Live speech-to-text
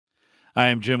I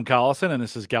am Jim Collison, and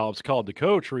this is Gallup's Called to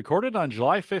Coach, recorded on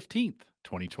July 15th,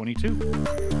 2022.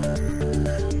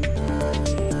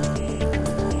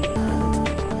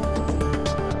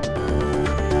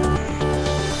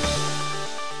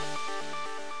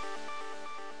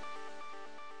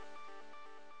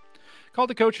 Called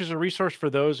to Coach is a resource for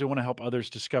those who want to help others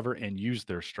discover and use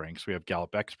their strengths. We have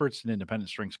Gallup experts and independent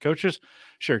strengths coaches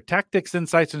share tactics,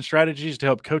 insights, and strategies to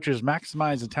help coaches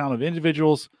maximize the talent of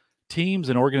individuals, teams,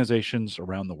 and organizations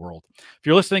around the world. If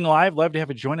you're listening live, love to have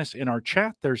you join us in our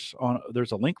chat. There's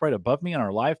a link right above me on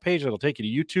our live page that'll take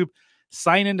you to YouTube.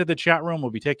 Sign into the chat room.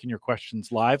 We'll be taking your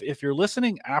questions live. If you're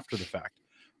listening after the fact,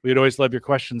 we'd always love your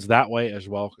questions that way as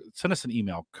well. Send us an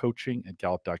email,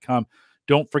 coaching@gallup.com.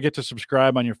 Don't forget to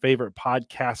subscribe on your favorite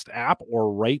podcast app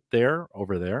or right there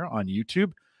over there on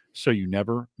YouTube so you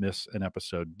never miss an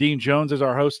episode. Dean Jones is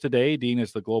our host today. Dean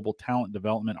is the Global Talent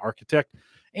Development Architect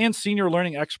and Senior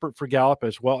Learning Expert for Gallup,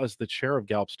 as well as the Chair of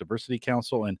Gallup's Diversity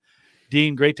Council. And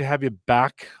Dean, great to have you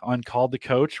back on Called to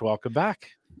Coach. Welcome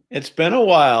back. It's been a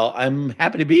while. I'm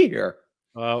happy to be here.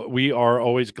 We are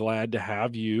always glad to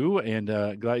have you,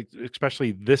 and glad,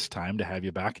 especially this time, to have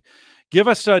you back. Give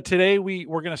us today. We're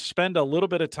going to spend a little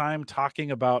bit of time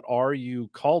talking about Are You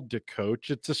Called to Coach?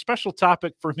 It's a special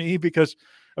topic for me because,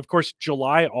 of course,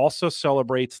 July also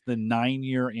celebrates the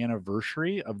 9-year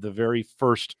anniversary of the very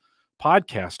first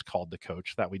podcast Called to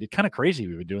Coach that we did. Kind of crazy.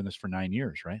 We've been doing this for 9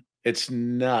 years, right? It's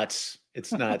nuts.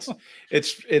 It's nuts.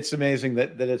 It's amazing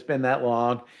that it's been that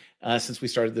long since we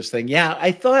started this thing. Yeah,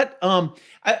 I thought,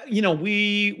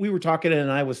 we were talking and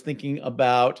I was thinking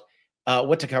about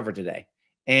what to cover today.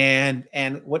 And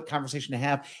what conversation to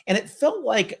have, and it felt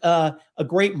like a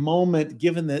great moment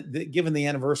given the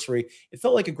anniversary. It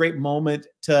felt like a great moment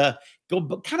to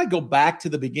go back to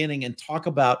the beginning and talk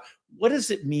about what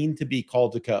does it mean to be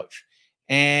called to coach,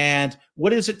 and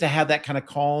what is it to have that kind of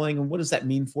calling, and what does that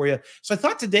mean for you. So I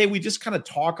thought today we just kind of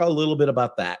talk a little bit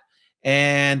about that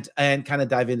and kind of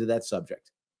dive into that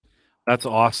subject. That's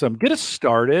awesome. Get us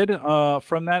started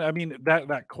from that. I mean,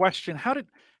 that question,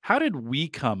 how did we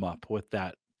come up with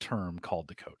that term Called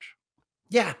to Coach?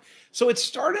 Yeah. So it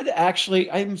started actually,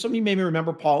 some of you may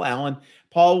remember Paul Allen.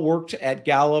 Paul worked at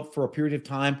Gallup for a period of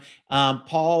time.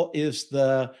 Paul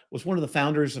was one of the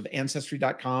founders of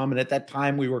Ancestry.com. And at that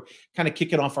time, we were kind of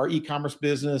kicking off our e-commerce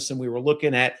business, and we were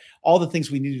looking at all the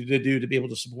things we needed to do to be able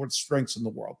to support strengths in the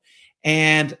world.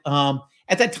 And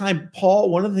at that time,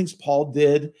 one of the things Paul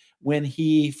did when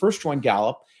he first joined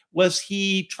Gallup was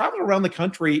he traveled around the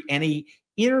country and he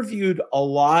interviewed a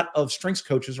lot of strengths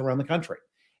coaches around the country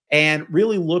and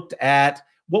really looked at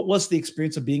what was the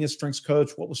experience of being a strengths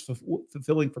coach, what was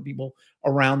fulfilling for people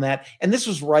around that. And this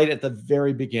was right at the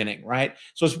very beginning, right?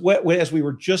 So as we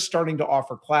were just starting to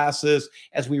offer classes,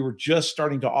 as we were just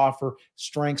starting to offer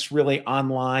strengths really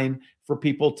online for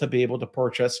people to be able to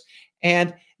purchase.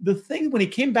 And the thing, when he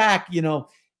came back,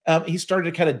 he started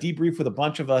to kind of debrief with a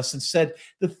bunch of us and said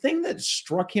the thing that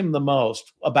struck him the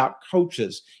most about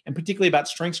coaches, and particularly about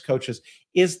strengths coaches,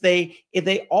 is they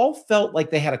all felt like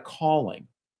they had a calling.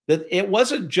 That it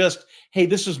wasn't just, hey,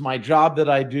 this is my job that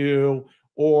I do,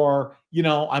 or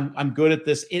I'm good at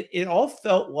this. It all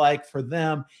felt like, for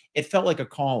them, it felt like a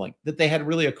calling, that they had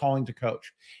really a calling to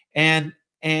coach. And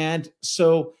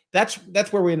so that's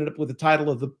where we ended up with the title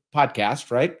of the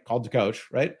podcast, right? Called to Coach,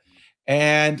 right?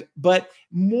 But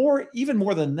even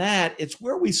more than that, it's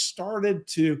where we started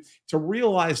to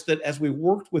realize that as we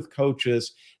worked with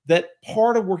coaches, that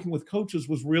part of working with coaches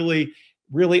was really,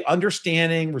 really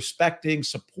understanding, respecting,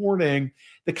 supporting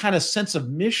the kind of sense of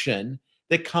mission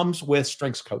that comes with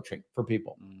strengths coaching for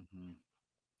people. Mm-hmm.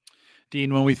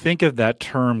 Dean, when we think of that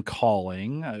term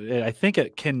calling, I think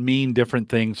it can mean different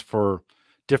things for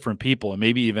different people, and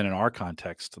maybe even in our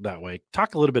context that way.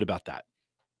 Talk a little bit about that.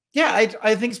 Yeah,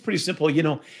 I think it's pretty simple.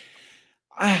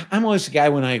 I'm always the guy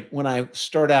when I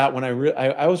start out, I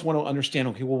always want to understand,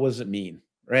 okay, well, what does it mean,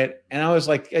 right? And I was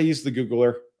like, I use the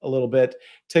Googler a little bit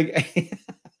to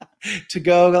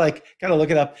go like kind of look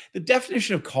it up. The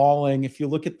definition of calling, if you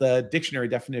look at the dictionary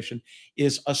definition,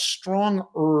 is a strong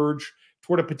urge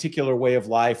toward a particular way of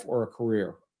life or a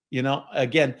career.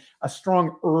 Again, a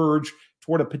strong urge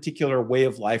toward a particular way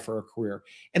of life or a career.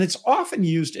 And it's often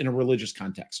used in a religious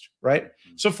context, right?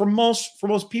 So for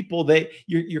most people,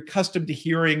 you're accustomed to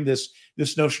hearing this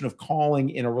notion of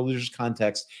calling in a religious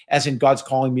context, as in God's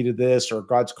calling me to this, or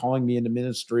God's calling me into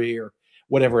ministry, or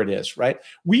whatever it is, right?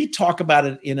 We talk about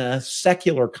it in a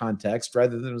secular context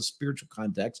rather than a spiritual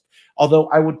context. Although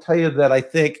I would tell you that I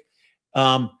think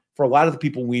for a lot of the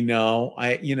people we know,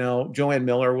 Joanne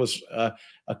Miller was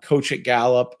a coach at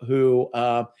Gallup who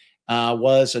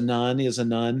was a nun, is a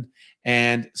nun.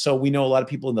 And so we know a lot of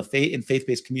people in the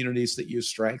faith-based communities that use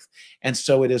strength. And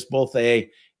so it is both a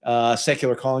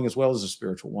secular calling as well as a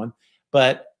spiritual one.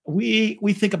 But we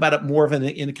think about it more of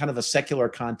in kind of a secular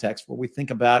context, where we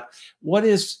think about what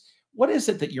is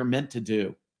it that you're meant to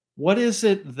do? What is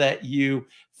it that you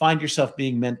find yourself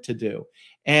being meant to do?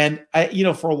 And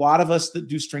for a lot of us that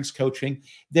do strengths coaching,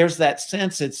 there's that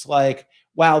sense, it's like,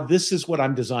 wow, this is what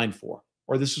I'm designed for,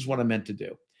 or this is what I'm meant to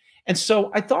do. And so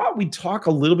I thought we'd talk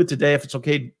a little bit today, if it's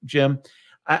okay, Jim.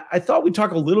 I thought we'd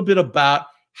talk a little bit about,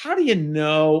 how do you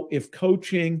know if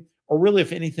coaching, or really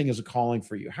if anything, is a calling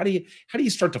for you? How do you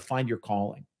start to find your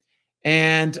calling?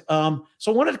 And so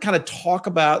I wanted to kind of talk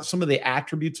about some of the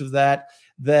attributes of that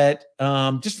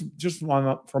just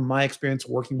from my experience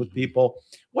working with people.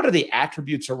 What are the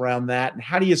attributes around that, and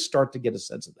how do you start to get a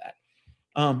sense of that?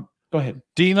 Go ahead,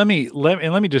 Dean. Let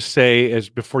me just say, as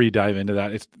before you dive into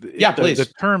that, please.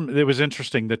 The term, it was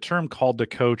interesting. The term "called to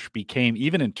coach" became,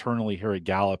 even internally here at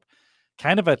Gallup,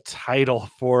 kind of a title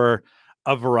for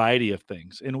a variety of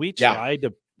things, and we tried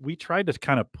to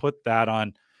kind of put that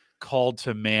on called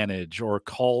to manage or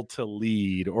called to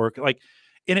lead, or like,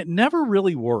 and it never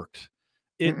really worked.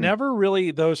 It never really,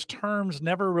 those terms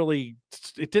never really,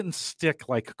 it didn't stick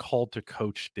like called to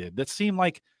coach did. That seemed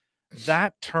like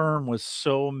that term was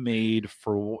so made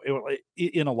for,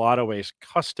 in a lot of ways,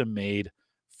 custom made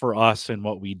for us and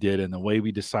what we did, and the way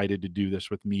we decided to do this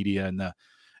with media and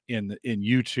in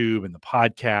YouTube and the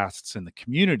podcasts and the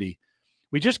community.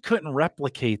 We just couldn't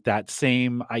replicate that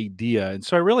same idea. And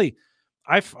so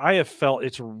I have felt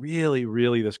it's really,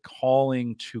 really, this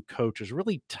calling to coaches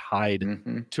really tied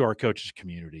to our coaches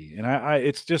community. And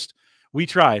it's just, we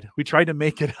tried to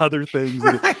make it other things.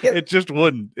 And it just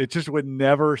would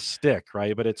never stick.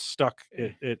 Right. But it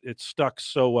stuck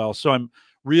so well. So I'm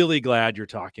really glad you're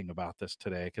talking about this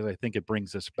today, because I think it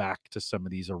brings us back to some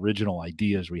of these original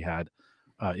ideas we had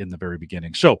in the very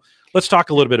beginning. So let's talk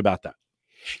a little bit about that.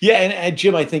 Yeah. And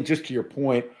Jim, I think, just to your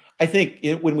point, I think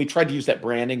when we tried to use that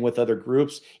branding with other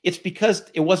groups, it's because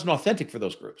it wasn't authentic for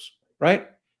those groups, right?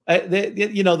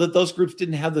 That those groups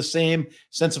didn't have the same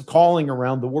sense of calling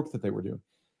around the work that they were doing.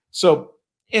 So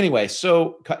anyway,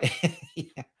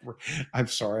 yeah, I'm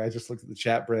sorry. I just looked at the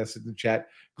chat, Brett, in the chat,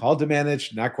 called to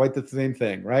manage, not quite the same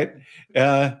thing, right?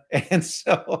 And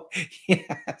so,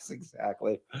 yes,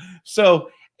 exactly.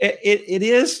 So it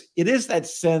is that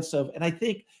sense of, and I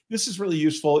think this is really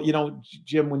useful.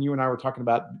 Jim, when you and I were talking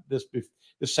about this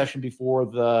session before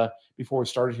we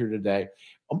started here today,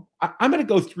 I'm going to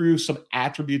go through some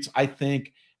attributes, I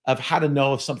think, of how to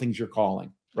know if something's your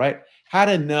calling, right? How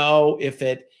to know if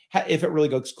it really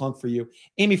goes clunk for you.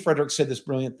 Amy Frederick said this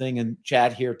brilliant thing in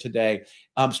chat here today.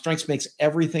 Strengths makes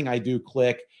everything I do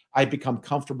click. I become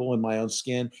comfortable in my own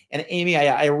skin. And Amy,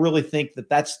 I really think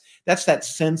that's that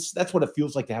sense. That's what it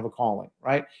feels like to have a calling,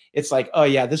 right? It's like, oh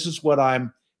yeah, this is what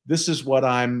I'm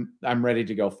ready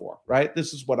to go for, right?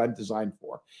 This is what I'm designed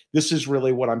for. This is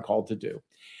really what I'm called to do.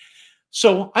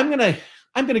 So I'm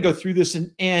gonna go through this,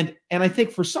 and I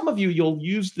think for some of you, you'll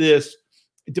use this,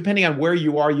 depending on where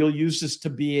you are, you'll use this to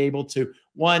be able to,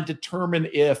 one, determine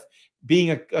if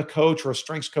being a coach or a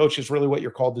strengths coach is really what you're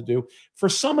called to do. For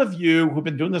some of you who've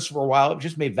been doing this for a while, it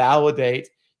just may validate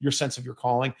your sense of your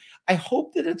calling. I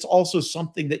hope that it's also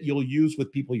something that you'll use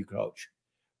with people you coach,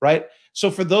 right?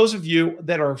 So for those of you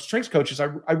that are strengths coaches,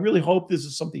 I really hope this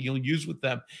is something you'll use with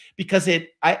them, because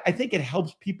I think it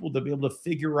helps people to be able to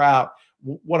figure out,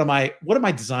 what am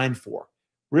I designed for?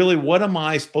 Really, what am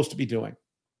I supposed to be doing?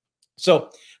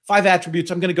 So 5 attributes.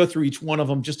 I'm going to go through each one of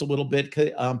them just a little bit,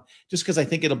 just because I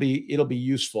think it'll be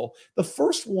useful. The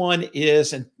first one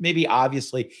is, and maybe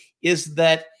obviously, is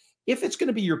that if it's going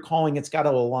to be your calling, it's got to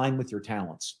align with your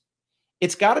talents.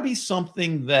 It's got to be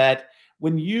something that,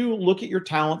 when you look at your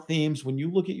talent themes, when you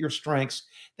look at your strengths,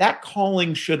 that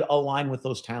calling should align with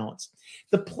those talents.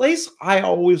 The place I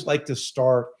always like to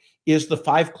start is the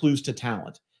 5 clues to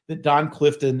talent that Don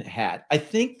Clifton had. I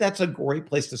think that's a great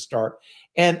place to start.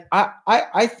 And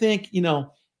I think,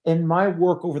 in my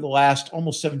work over the last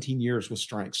almost 17 years with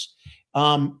strengths,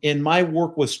 in my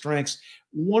work with strengths,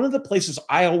 one of the places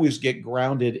I always get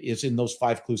grounded is in those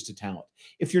 5 clues to talent.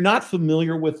 If you're not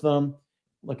familiar with them,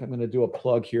 like, I'm going to do a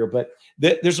plug here, but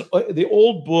there's the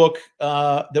old book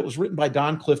that was written by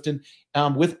Don Clifton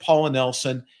with Paula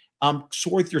Nelson.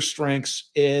 Soar with Your Strengths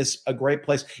is a great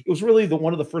place. It was really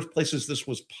one of the first places this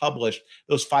was published,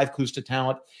 those 5 clues to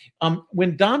talent.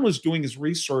 When Don was doing his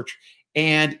research,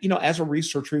 and, as a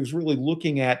researcher, he was really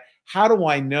looking at, how do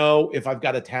I know if I've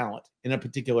got a talent in a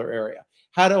particular area?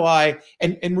 How do I,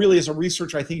 and really as a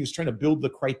researcher, I think he was trying to build the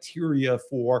criteria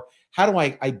for, how do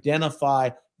I identify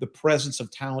the presence of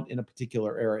talent in a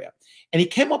particular area. And he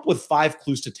came up with 5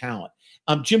 clues to talent.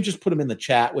 Jim just put them in the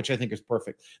chat, which I think is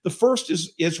perfect. The first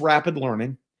is rapid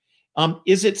learning.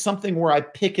 Is it something where I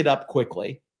pick it up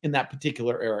quickly in that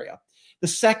particular area? The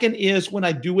second is, when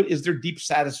I do it, is there deep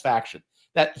satisfaction,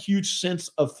 that huge sense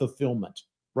of fulfillment,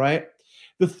 right?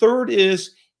 The third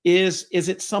is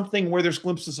it something where there's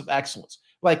glimpses of excellence?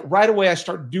 Like right away I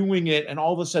start doing it and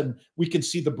all of a sudden we can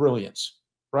see the brilliance,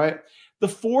 right? The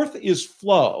fourth is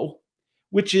flow,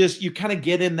 which is you kind of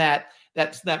get in that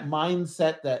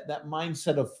mindset, that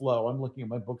mindset of flow. I'm looking at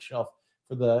my bookshelf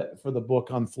for the book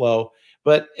on flow,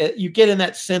 but you get in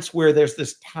that sense where there's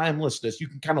this timelessness. You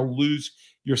can kind of lose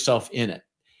yourself in it.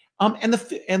 And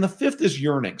the fifth is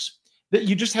yearnings, that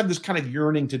you just have this kind of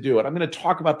yearning to do it. I'm going to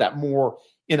talk about that more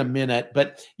in a minute,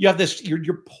 but you have this,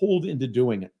 you're pulled into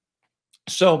doing it.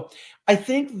 So I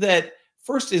think that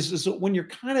first is when you're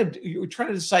trying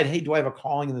to decide, hey, do I have a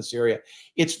calling in this area?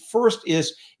 It's first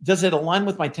is, does it align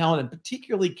with my talent? And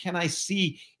particularly, can I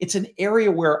see it's an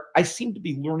area where I seem to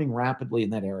be learning rapidly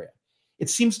in that area? It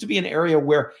seems to be an area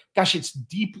where, gosh, it's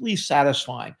deeply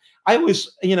satisfying. I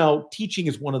always, teaching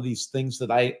is one of these things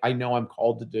that I know I'm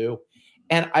called to do.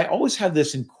 And I always have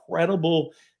this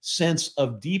incredible sense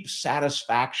of deep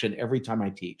satisfaction every time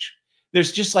I teach.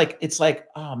 There's just it's like,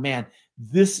 oh man,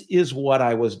 this is what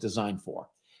I was designed for.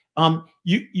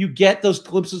 You get those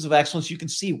glimpses of excellence. You can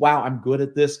see, wow, I'm good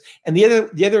at this. And the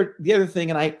other thing,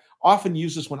 and I often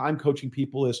use this when I'm coaching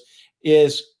people,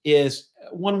 is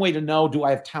one way to know, do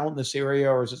I have talent in this area,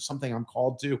 or is it something I'm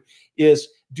called to? Is,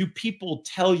 do people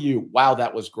tell you, wow,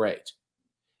 that was great?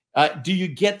 Do you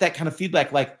get that kind of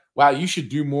feedback, like, wow, you should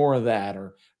do more of that,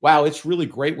 or wow, it's really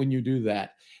great when you do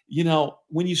that?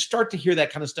 When you start to hear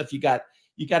that kind of stuff, you got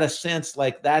a sense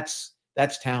like that's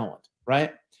talent,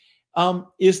 right?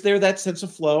 Is there that sense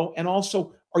of flow? And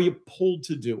also, are you pulled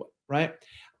to do it, right?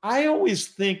 I always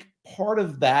think part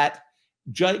of that,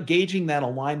 gauging that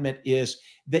alignment, is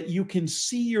that you can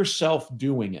see yourself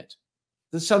doing it.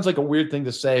 This sounds like a weird thing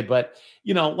to say, but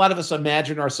a lot of us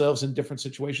imagine ourselves in different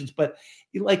situations. But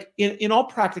like in all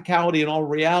practicality and all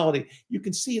reality, you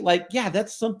can see, like, yeah,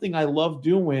 that's something I love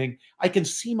doing. I can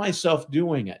see myself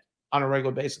doing it on a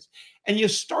regular basis. And you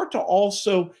start to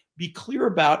also be clear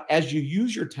about, as you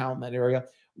use your talent in that area,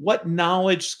 what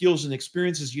knowledge, skills, and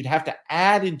experiences you'd have to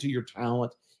add into your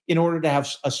talent in order to have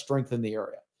a strength in the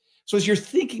area. So as you're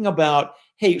thinking about,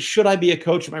 hey, should I be a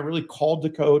coach? Am I really called to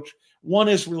coach? One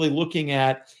is really looking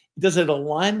at, does it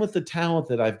align with the talent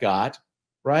that I've got,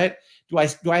 right? Do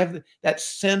I have that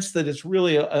sense that it's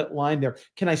really aligned there?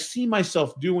 Can I see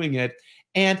myself doing it?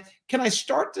 And can I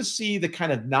start to see the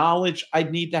kind of knowledge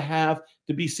I'd need to have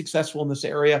to be successful in this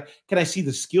area? Can I see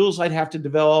the skills I'd have to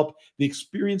develop, the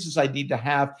experiences I need to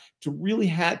have to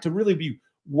really be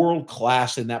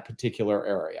world-class in that particular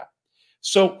area?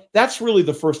 So that's really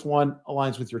the first one,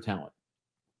 aligns with your talent.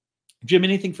 Jim,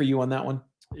 anything for you on that one?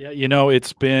 Yeah,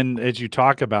 it's been, as you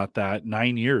talk about that,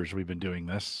 9 years we've been doing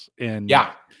this. And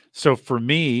yeah, so for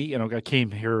me, I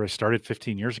came here, I started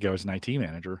 15 years ago as an IT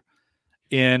manager,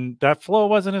 and that flow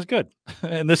wasn't as good.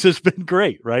 And this has been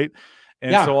great, right?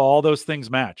 And so all those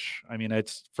things match. I mean,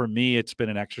 for me, it's been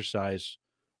an exercise.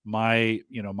 My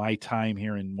time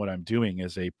here and what I'm doing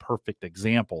is a perfect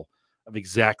example of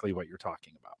exactly what you're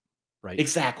talking about. Right.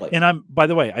 Exactly. And by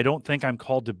the way, I don't think I'm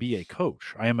called to be a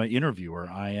coach. I am an interviewer.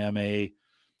 I am a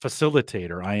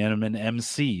facilitator. I am an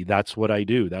MC. That's what I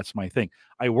do. That's my thing.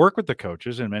 I work with the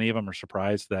coaches, and many of them are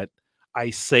surprised that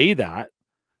I say that.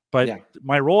 But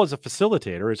my role as a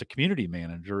facilitator, as a community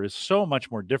manager, is so much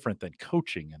more different than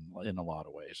coaching in a lot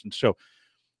of ways. And so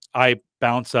I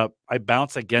bounce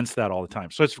against that all the time.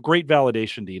 So it's great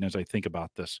validation, Dean, as I think about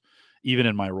this, even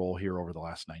in my role here over the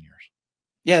last 9 years.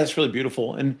 Yeah, that's really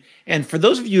beautiful. And for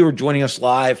those of you who are joining us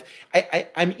live,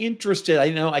 I'm interested. I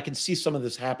know I can see some of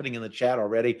this happening in the chat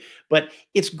already, but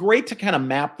it's great to kind of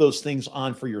map those things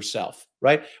on for yourself,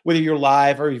 right? Whether you're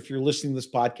live or if you're listening to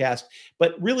this podcast,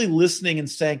 but really listening and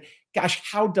saying, gosh,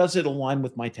 how does it align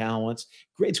with my talents?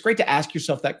 It's great to ask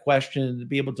yourself that question and to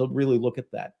be able to really look at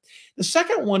that. The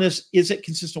second one is it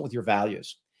consistent with your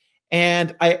values?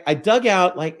 And I dug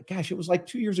out, like, gosh, it was like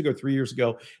 2 years ago, 3 years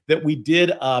ago, that we did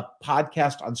a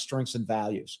podcast on strengths and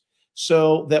values.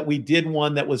 So that we did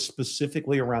one that was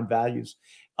specifically around values.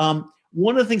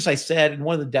 One of the things I said, and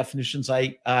one of the definitions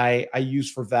I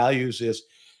use for values is,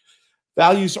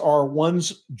 values are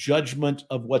one's judgment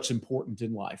of what's important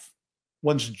in life.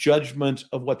 One's judgment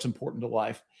of what's important to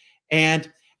life. And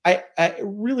I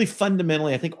really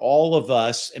fundamentally, I think all of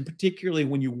us, and particularly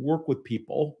when you work with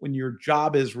people, when your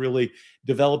job is really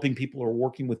developing people or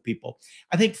working with people,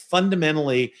 I think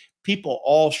fundamentally people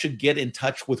all should get in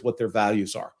touch with what their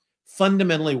values are.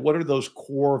 Fundamentally, what are those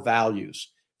core values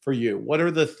for you? What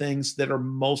are the things that are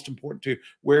most important to you?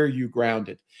 Where are you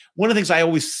grounded? One of the things I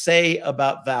always say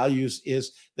about values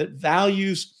is that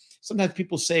values, sometimes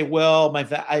people say, well,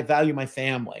 I value my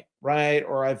family, right?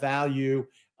 Or I value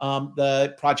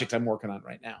the project I'm working on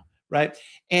right now, right?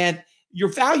 And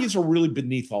your values are really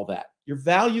beneath all that. Your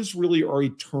values really are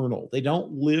eternal. They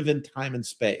don't live in time and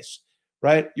space,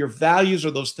 right? Your values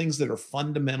are those things that are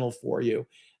fundamental for you,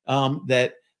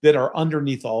 that are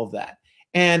underneath all of that.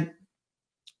 And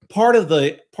part of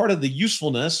the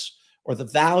usefulness or the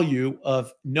value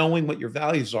of knowing what your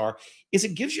values are is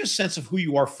it gives you a sense of who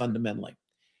you are fundamentally,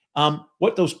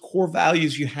 what those core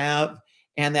values you have,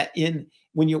 and that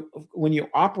when you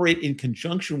operate in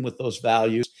conjunction with those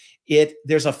values,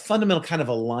 there's a fundamental kind of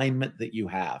alignment that you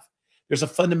have. There's a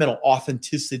fundamental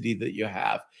authenticity that you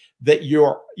have, that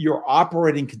you're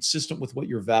operating consistent with what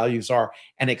your values are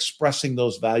and expressing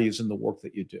those values in the work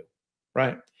that you do,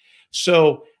 right?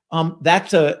 So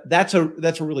that's a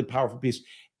really powerful piece.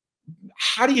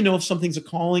 How do you know if something's a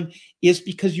calling? Is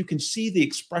because you can see the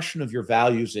expression of your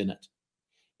values in it.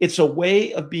 It's a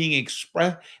way of being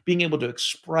able to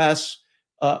express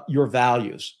your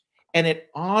values, and it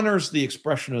honors the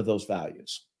expression of those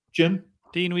values. Jim?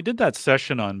 Dean, we did that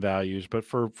session on values, but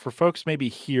for folks maybe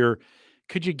here,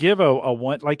 could you give a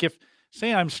one, like, if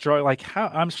say I'm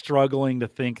struggling to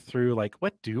think through, like,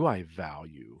 what do I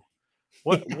value?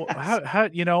 Yes. How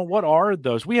what are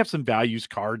those? We have some values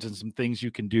cards and some things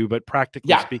you can do, but practically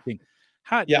Yeah. speaking,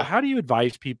 Yeah. how do you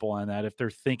advise people on that if they're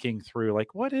thinking through,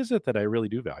 like, what is it that I really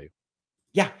do value?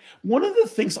 Yeah. One of the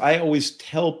things I always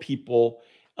tell people,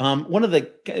 one of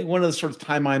the sort of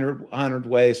time honored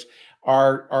ways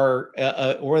one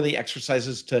of the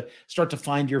exercises to start to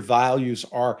find your values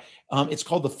are, it's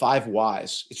called the 5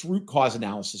 whys. It's root cause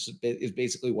analysis is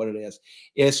basically what it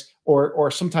is.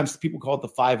 Or sometimes people call it the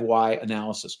 5 why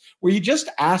analysis, where you just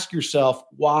ask yourself,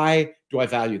 why do I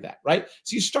value that? Right.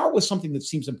 So you start with something that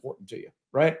seems important to you,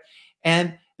 right?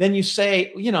 And then you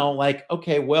say, like,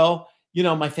 okay, well,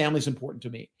 my family's important to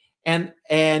me. And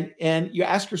you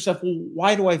ask yourself, well,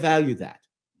 why do I value that?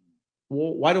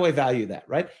 Well, why do I value that?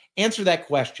 Right? Answer that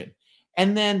question.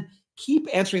 And then keep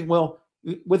answering, well,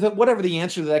 with whatever the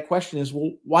answer to that question is,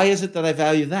 well, why is it that I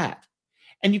value that?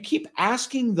 And you keep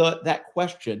asking that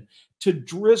question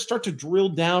to start to drill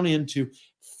down into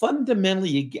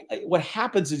fundamentally, what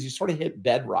happens is you sort of hit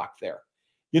bedrock there.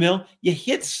 You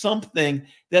hit something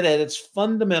that at its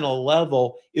fundamental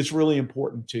level is really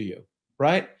important to you,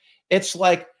 right? It's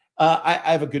like, I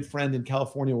have a good friend in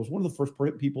California, was one of the first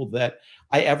people that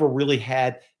I ever really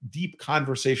had deep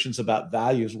conversations about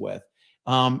values with.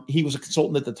 He was a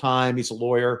consultant at the time. He's a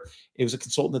lawyer. He was a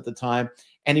consultant at the time.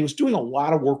 And he was doing a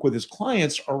lot of work with his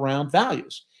clients around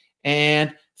values.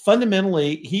 And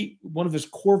fundamentally, one of his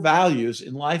core values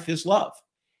in life is love,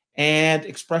 and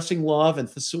expressing love and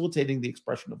facilitating the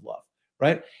expression of love,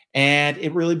 right? And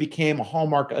it really became a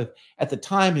hallmark of, at the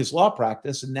time, his law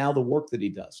practice, and now the work that he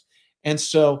does. And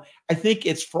so I think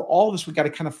it's for all of us, we got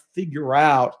to kind of figure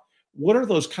out what are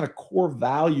those kind of core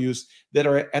values that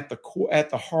are at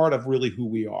the heart of really who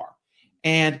we are.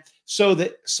 And so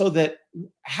that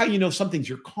how something's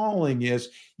your calling is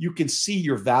you can see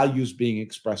your values being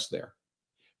expressed there.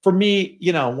 For me,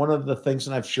 one of the things,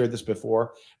 and I've shared this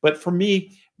before, but for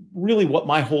me, really what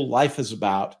my whole life is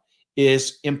about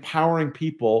is empowering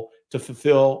people to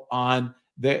fulfill on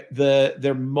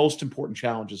their most important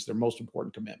challenges, their most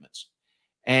important commitments.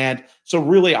 And so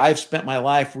really, I've spent my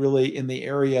life really in the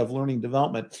area of learning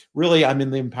development. Really, I'm in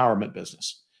the empowerment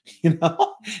business,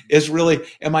 is really,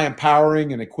 am I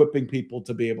empowering and equipping people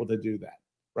to be able to do that?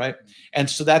 Right. And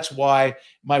so that's why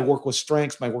my work with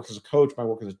strengths, my work as a coach, my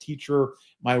work as a teacher,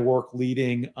 my work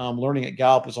leading learning at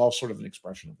Gallup is all sort of an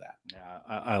expression of that. Yeah,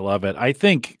 I love it. I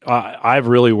think I've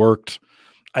really worked.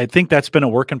 I think that's been a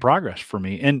work in progress for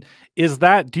me. And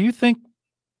do you think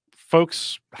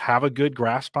folks have a good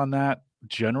grasp on that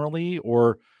generally?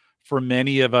 Or for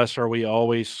many of us, are we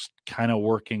always kind of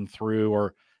working through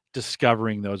or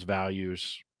discovering those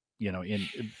values, in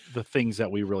the things that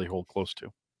we really hold close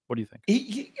to? What do you think?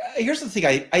 Here's the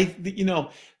thing.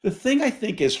 The thing I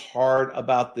think is hard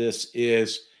about this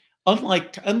is,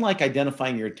 unlike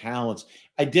identifying your talents,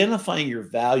 identifying your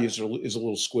values is a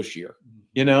little squishier.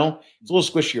 It's a little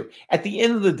squishier. At the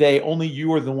end of the day, only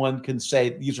you are the one can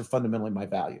say these are fundamentally my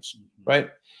values, right?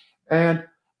 And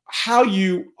how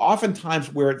you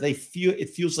oftentimes where it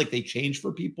feels like they change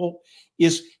for people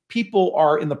is people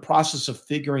are in the process of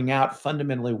figuring out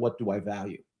fundamentally, what do I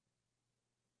value?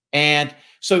 And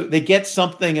so they get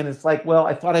something and it's like, well,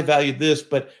 I thought I valued this,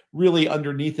 but really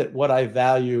underneath it, what I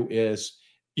value is,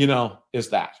 is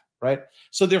that, right?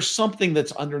 So there's something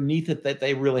that's underneath it that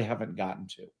they really haven't gotten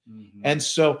to. And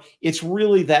so it's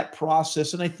really that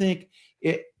process. And I think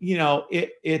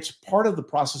it's part of the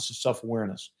process of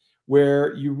self-awareness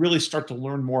where you really start to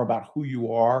learn more about who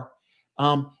you are.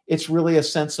 It's really a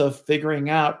sense of figuring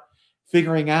out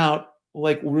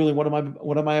like really what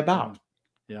am I about?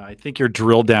 Yeah, I think your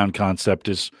drill down concept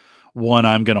is one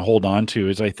I'm going to hold on to.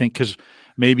 Is I think because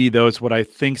maybe those what I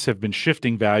thinks have been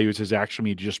shifting values is actually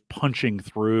me just punching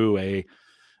through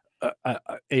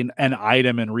an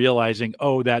item and realizing,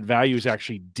 oh, that value is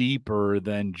actually deeper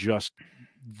than just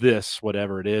this,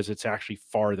 whatever it is. It's actually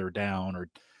farther down or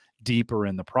deeper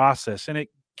in the process, and it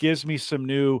gives me some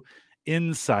new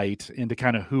insight into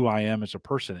kind of who I am as a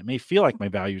person. It may feel like my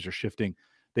values are shifting.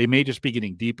 They may just be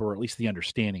getting deeper, or at least the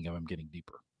understanding of them getting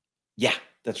deeper. Yeah,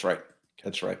 that's right.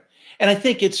 That's right. And I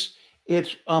think it's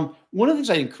one of the things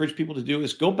I encourage people to do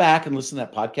is go back and listen to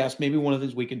that podcast. Maybe one of the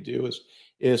things we can do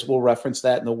is we'll reference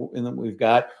that in the we've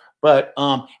got. But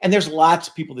and there's lots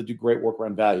of people that do great work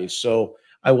around values. So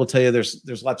I will tell you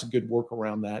there's lots of good work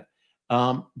around that.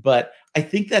 But I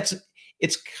think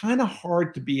it's kind of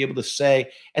hard to be able to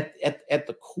say at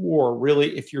the core,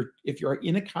 really, if you're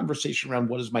in a conversation around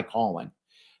what is my calling,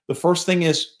 the first thing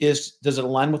is does it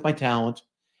align with my talent?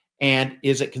 And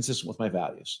is it consistent with my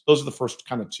values? Those are the first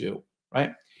kind of two,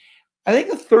 right? I think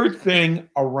the third thing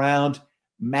around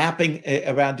mapping,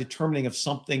 around determining if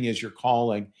something is your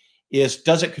calling is,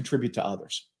 does it contribute to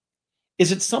others?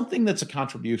 Is it something that's a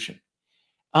contribution?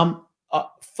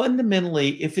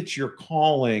 Fundamentally, if it's your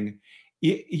calling,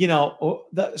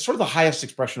 the sort of the highest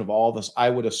expression of all this,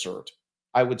 I would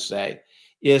say,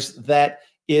 is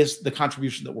the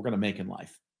contribution that we're going to make in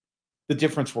life, the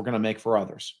difference we're going to make for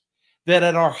others. That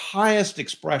at our highest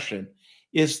expression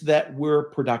is that we're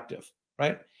productive,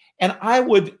 right? And I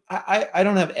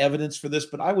don't have evidence for this,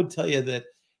 but I would tell you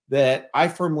that I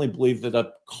firmly believe that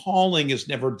a calling is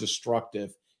never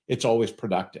destructive. It's always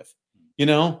productive. I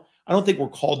don't think we're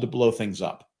called to blow things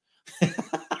up. I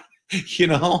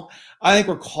think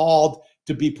we're called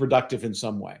to be productive in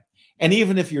some way. And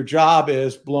even if your job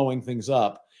is blowing things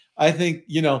up, I think,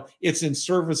 it's in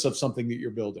service of something that you're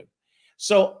building.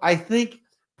 So I think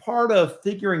part of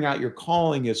figuring out your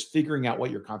calling is figuring out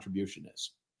what your contribution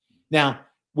is. Now,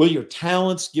 will your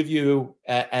talents give you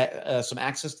some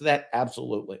access to that?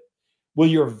 Absolutely. Will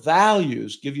your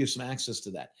values give you some access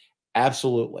to that?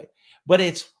 Absolutely. But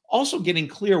it's also getting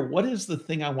clear, what is the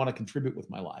thing I want to contribute with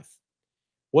my life?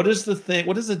 What is the thing?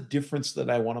 What is the difference that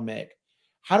I want to make?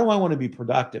 How do I want to be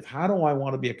productive? How do I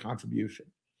want to be a contribution?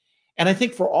 And I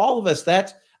think for all of us, I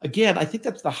think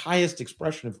that's the highest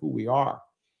expression of who we are.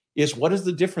 Is what is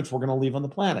the difference we're going to leave on the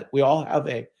planet? We all have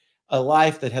a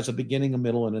life that has a beginning, a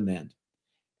middle, and an end.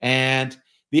 And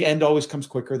the end always comes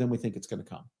quicker than we think it's going to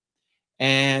come.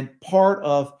 And part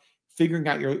of figuring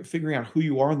out who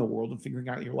you are in the world and figuring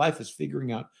out your life is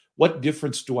figuring out what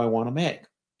difference do I want to make.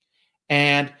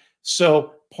 And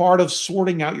so part of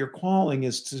sorting out your calling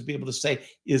is to be able to say,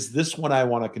 is this what I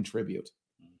want to contribute?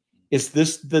 Is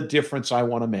this the difference I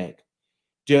want to make?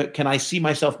 Can I see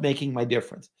myself making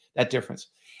that difference?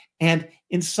 And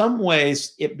in some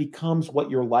ways, it becomes what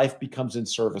your life becomes in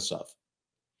service of.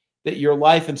 That your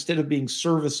life, instead of being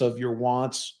service of your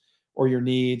wants or your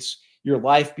needs, your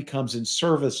life becomes in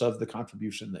service of the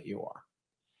contribution that you are.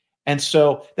 And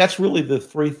so that's really the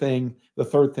third thing,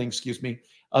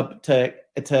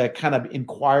 to kind of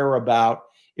inquire about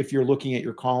if you're looking at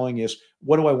your calling is,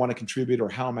 what do I want to contribute or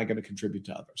how am I going to contribute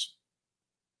to others?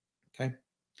 Okay.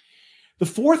 The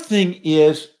fourth thing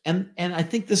is, and I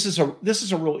think this is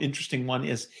a real interesting one,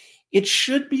 is it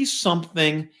should be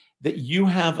something that you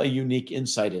have a unique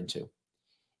insight into.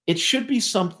 It should be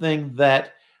something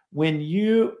that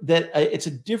it's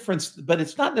a difference, but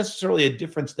it's not necessarily a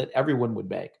difference that everyone would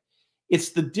make. It's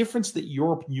the difference that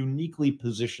you're uniquely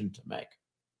positioned to make.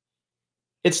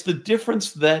 It's the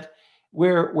difference that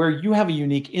where you have a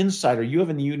unique insight or you have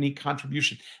a unique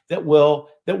contribution that will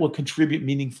contribute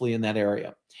meaningfully in that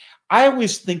area. I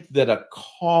always think that a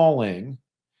calling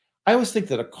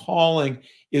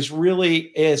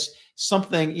is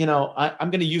something, I'm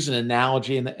going to use an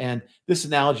analogy, and this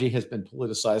analogy has been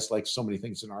politicized like so many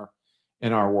things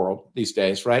in our world these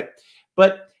days, right?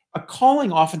 But a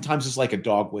calling oftentimes is like a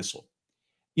dog whistle.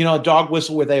 A dog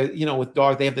whistle where they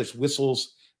have this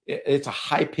whistles. It's a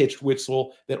high-pitched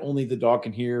whistle that only the dog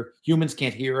can hear. Humans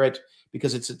can't hear it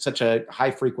because it's at such a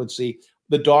high frequency.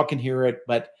 The dog can hear it,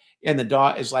 and the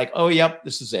dog is like, oh, yep,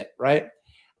 this is it, right?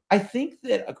 I think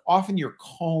that often your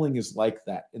calling is like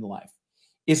that in life.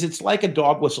 is it's like a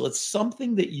dog whistle. It's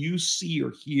something that you see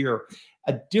or hear,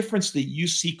 a difference that you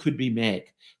see could be made.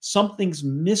 Something's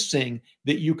missing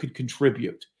that you could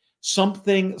contribute.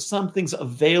 Something's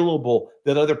available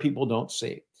that other people don't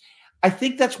see. I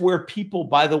think that's where people,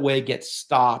 by the way, get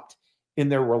stopped in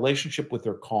their relationship with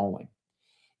their calling,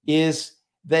 is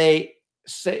they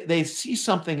see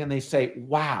something and they say,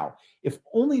 wow, if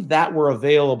only that were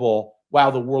available,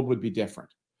 wow, the world would be different.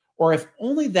 Or if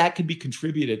only that could be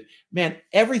contributed, man,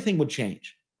 everything would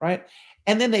change, right?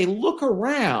 And then they look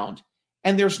around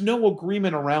and there's no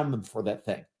agreement around them for that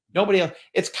thing. Nobody else.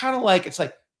 It's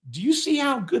like, do you see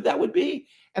how good that would be?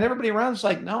 And everybody around is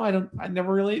like, no, I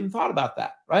never really even thought about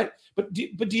that, right? But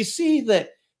do you see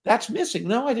that that's missing?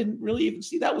 No, I didn't really even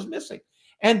see that was missing.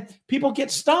 And people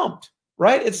get stumped,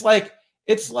 right? It's like,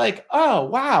 oh,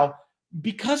 wow,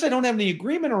 because I don't have any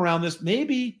agreement around this,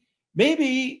 maybe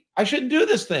I shouldn't do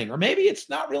this thing, or maybe it's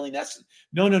not really necessary.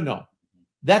 No.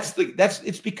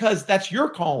 It's because that's your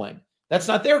calling. That's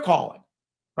not their calling,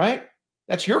 right?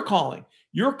 That's your calling.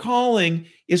 Your calling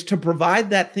is to provide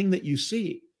that thing that you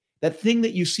see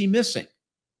missing,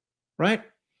 right?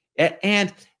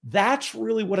 And that's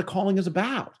really what a calling is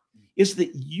about, is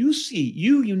that you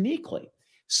uniquely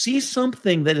see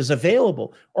something that is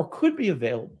available or could be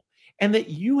available, and that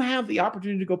you have the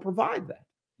opportunity to go provide that.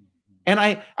 And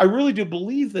I really do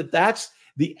believe that that's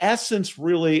the essence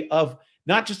really of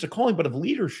not just a calling, but of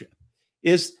leadership,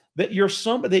 is that you're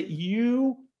somebody that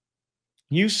you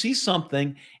see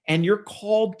something and you're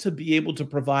called to be able to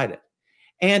provide it.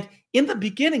 And in the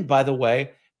beginning, by the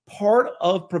way, part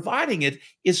of providing it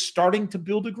is starting to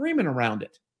build agreement around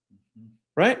it,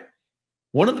 right?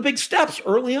 One of the big steps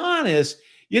early on is,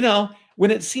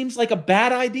 when it seems like a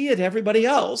bad idea to everybody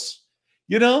else,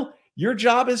 your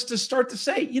job is to start to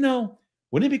say,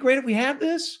 wouldn't it be great if we had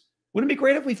this? Wouldn't it be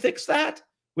great if we fixed that?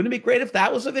 Wouldn't it be great if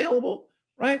that was available,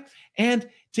 right? And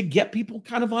to get people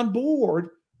kind of on board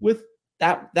with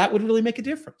that, that would really make a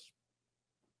difference.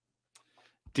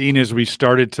 Dean, as we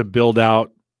started to build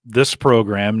out this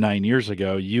program 9 years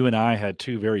ago, you and I had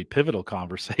two very pivotal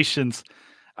conversations.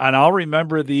 And I'll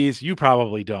remember these. You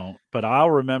probably don't, but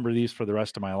I'll remember these for the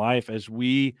rest of my life as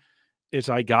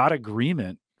I got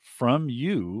agreement from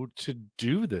you to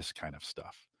do this kind of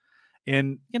stuff.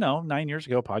 And, 9 years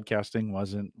ago, podcasting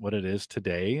wasn't what it is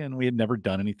today. And we had never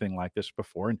done anything like this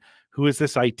before. And who is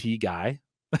this IT guy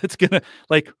that's going to,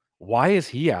 why is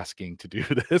he asking to do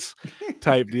this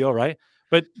type deal, right?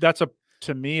 But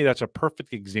to me, that's a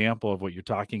perfect example of what you're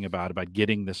talking about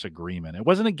getting this agreement. It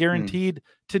wasn't a guaranteed.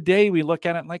 Today we look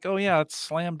at it like, oh yeah, it's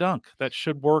slam dunk. That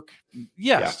should work.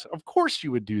 Yes, Of course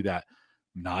you would do that.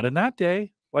 Not in that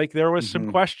day. There was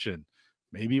some question.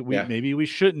 Maybe we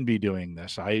shouldn't be doing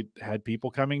this. I had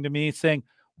people coming to me saying,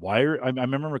 I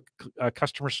remember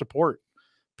customer support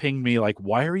pinged me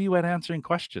why are you answering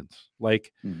questions? What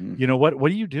are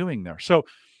you doing there? So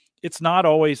it's not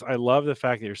always, I love the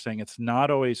fact that you're saying it's not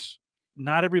always,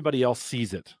 not everybody else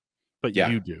sees it, but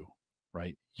you do,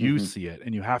 right? You see it,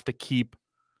 and you have to keep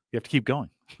going.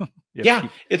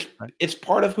 It's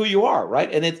part of who you are,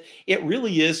 right? And it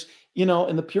really is, in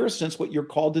the purest sense, what you're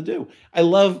called to do. I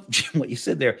love what you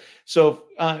said there. So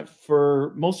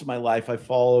for most of my life, I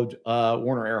followed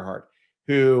Werner Erhard,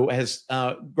 who has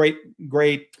great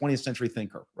 20th century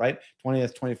thinker, right?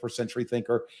 20th, 21st century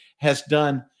thinker, has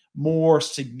done more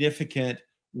significant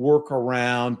work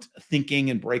around thinking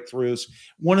and breakthroughs.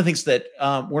 One of the things that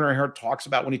Werner Erhard talks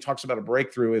about when he talks about a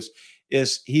breakthrough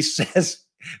is he says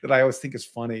that I always think is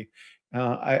funny.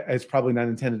 It's probably not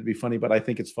intended to be funny, but I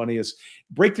think it's funny, is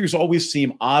breakthroughs always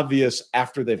seem obvious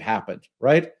after they've happened,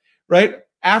 right? Right?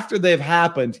 After they've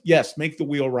happened, yes, make the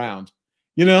wheel round.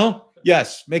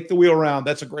 Yes, make the wheel round.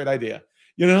 That's a great idea.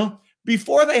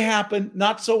 Before they happen,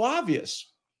 not so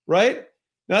obvious, right?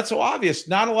 Not so obvious.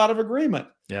 Not a lot of agreement.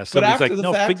 Yeah, somebody's like,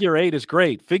 no, figure eight is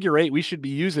great. Figure eight, we should be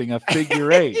using a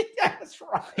figure eight. That's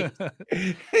right.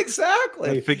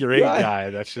 Exactly. That figure eight guy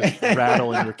that's just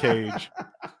rattling your cage.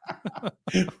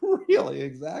 Really,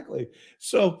 exactly.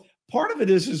 So part of it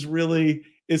is really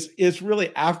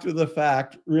after the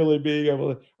fact, really being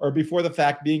able to, or before the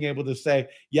fact, being able to say,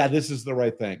 yeah, this is the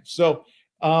right thing. So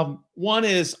one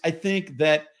is, I think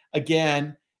that,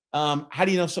 again, how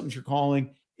do you know something's your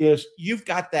calling? Is you've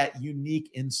got that unique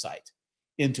insight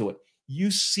into it. You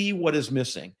see what is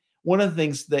missing. One of the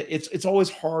things that it's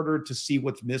always harder to see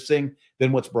what's missing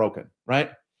than what's broken, right?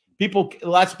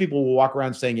 Lots of people will walk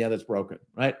around saying, yeah, that's broken,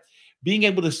 right? Being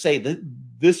able to say that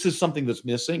this is something that's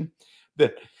missing,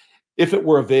 that if it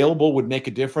were available would make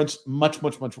a difference, much,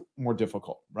 much, much more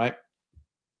difficult, right?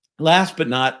 Last but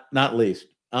not least,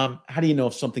 how do you know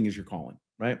if something is your calling,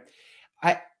 right?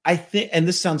 I think, and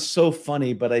this sounds so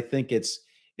funny, but I think it's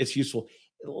useful.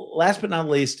 Last but not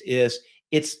least is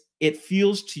it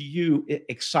feels to you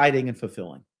exciting and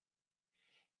fulfilling.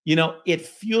 It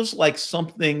feels like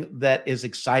something that is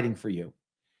exciting for you.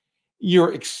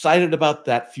 You're excited about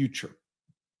that future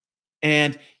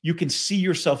and you can see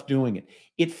yourself doing it.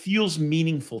 It feels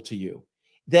meaningful to you,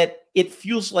 that it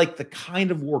feels like the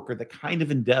kind of work or the kind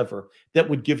of endeavor that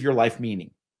would give your life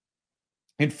meaning.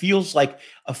 It feels like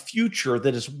a future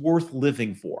that is worth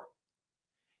living for.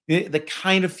 The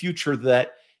kind of future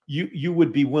that you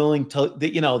would be willing to,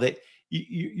 that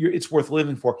it's worth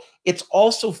living for. It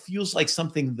also feels like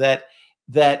something that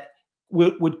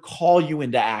would call you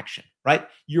into action, right?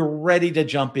 You're ready to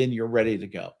jump in, you're ready to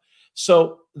go.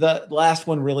 So the last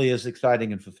one really is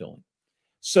exciting and fulfilling.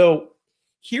 So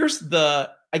here's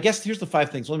the 5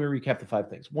 things. Let me recap the 5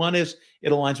 things. 1 is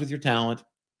it aligns with your talent.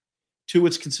 2,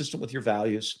 it's consistent with your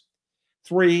values.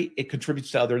 3, it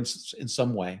contributes to others in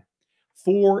some way.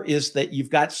 4 is that you've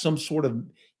got some sort of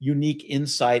unique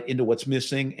insight into what's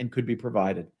missing and could be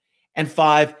provided. And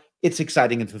 5, it's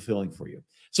exciting and fulfilling for you.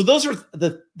 So those are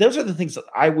the things that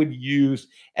I would use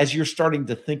as you're starting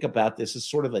to think about this as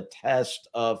sort of a test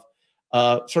of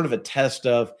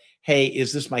hey,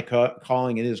 is this my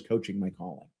calling? And is coaching my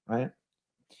calling, right?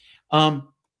 Go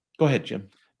ahead, Jim.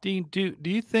 Dean, do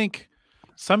you think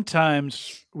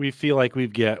sometimes we feel like we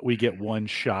get one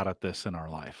shot at this in our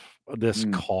life, this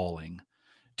calling?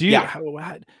 Do you?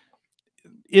 Yeah.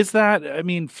 Is that? I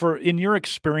mean, in your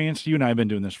experience, you and I have been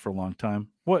doing this for a long time.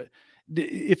 What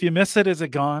if you miss it? Is it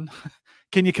gone?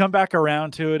 Can you come back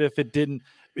around to it if it didn't?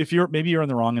 If maybe you're in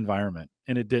the wrong environment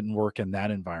and it didn't work in that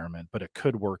environment, but it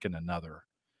could work in another.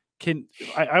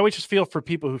 I always just feel for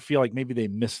people who feel like maybe they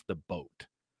missed the boat,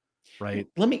 right?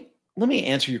 Let me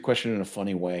answer your question in a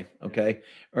funny way, okay,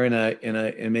 or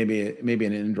in maybe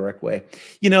an indirect way.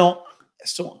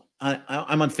 So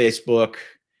I'm on Facebook.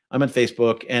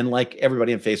 And like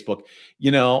everybody on Facebook,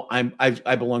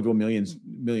 I belong to a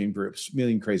million groups,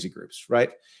 million crazy groups, right?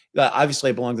 Obviously,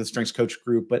 I belong to the Strengths Coach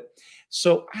group, but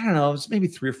so I don't know. It was maybe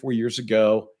 3 or 4 years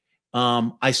ago.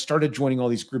 I started joining all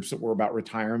these groups that were about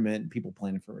retirement and people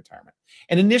planning for retirement.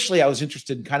 And initially, I was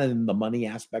interested in kind of in the money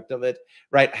aspect of it,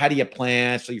 right? How do you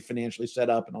plan so you're financially set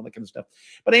up and all that kind of stuff?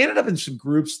 But I ended up in some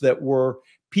groups that were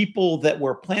people that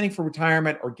were planning for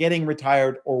retirement or getting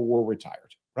retired or were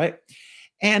retired, right?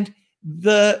 And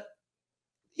the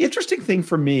interesting thing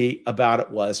for me about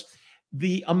it was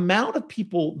the amount of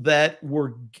people that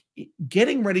were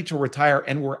getting ready to retire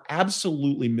and were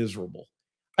absolutely miserable.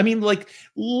 I mean, like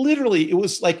literally, it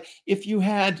was like if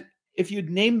you'd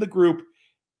named the group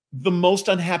the most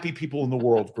unhappy people in the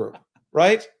world group,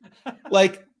 right?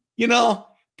 Like,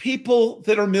 people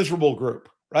that are miserable group,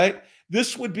 right?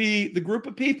 This would be the group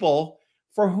of people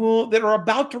for whom that are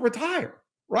about to retire,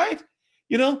 right?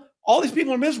 All these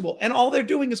people are miserable and all they're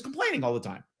doing is complaining all the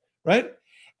time, right?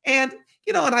 And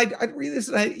and I'd read this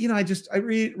and I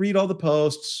read all the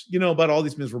posts, about all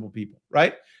these miserable people,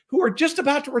 right? Who are just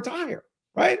about to retire,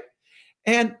 right?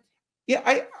 And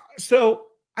so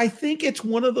I think it's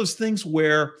one of those things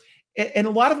where, and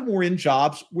a lot of them were in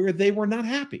jobs where they were not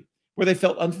happy, where they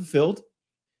felt unfulfilled,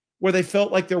 where they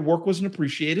felt like their work wasn't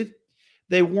appreciated.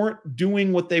 They weren't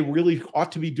doing what they really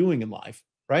ought to be doing in life,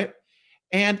 right?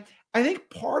 And I think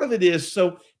part of it is,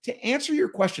 so to answer your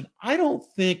question, I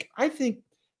think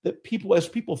that as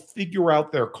people figure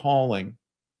out their calling,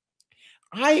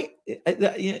 I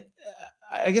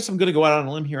guess I'm going to go out on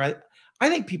a limb here. I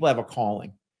think people have a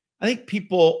calling. I think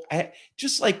people,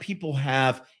 just like people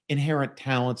have inherent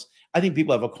talents, I think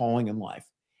people have a calling in life.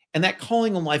 And that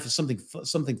calling in life is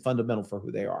something fundamental for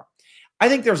who they are. I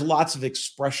think there's lots of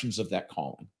expressions of that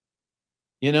calling.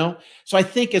 So I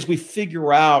think as we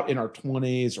figure out in our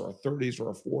 20s or our 30s or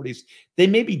our 40s, they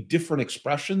may be different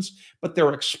expressions, but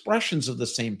they're expressions of the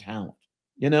same talent.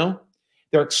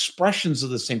 They're expressions of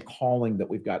the same calling that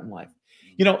we've got in life.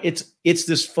 It's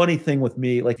this funny thing with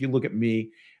me. Like, if you look at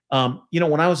me,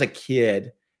 when I was a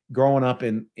kid growing up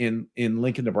in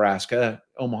Lincoln, Nebraska,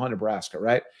 Omaha, Nebraska,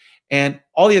 right? And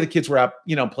all the other kids were out,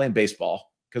 playing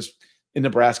baseball, because in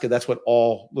Nebraska, that's what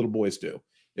all little boys do,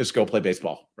 is go play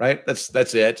baseball, right? That's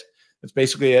it. That's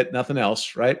basically it. Nothing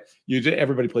else, right?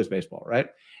 Everybody plays baseball, right?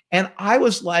 And I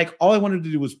was like, all I wanted to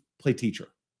do was play teacher,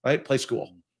 right? Play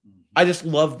school. I just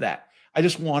loved that. I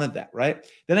just wanted that, right?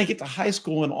 Then I get to high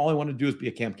school and all I wanted to do is be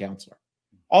a camp counselor.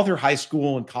 All through high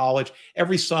school and college,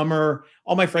 every summer,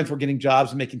 all my friends were getting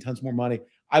jobs and making tons more money.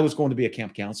 I was going to be a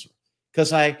camp counselor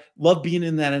because I love being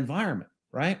in that environment,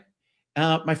 right?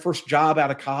 My first job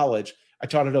out of college, I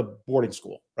taught at a boarding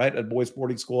school, right? A boys'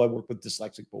 boarding school. I worked with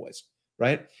dyslexic boys,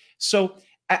 right? So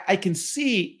I can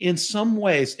see in some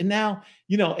ways, and now,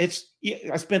 I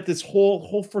spent this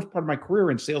whole first part of my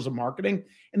career in sales and marketing,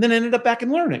 and then ended up back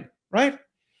in learning, right?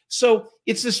 So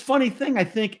it's this funny thing. I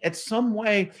think at some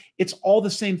way, it's all the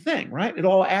same thing, right? It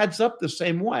all adds up the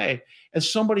same way as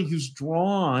somebody who's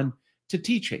drawn to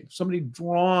teaching, somebody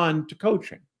drawn to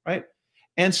coaching, right?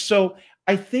 And so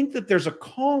I think that there's a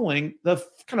calling, the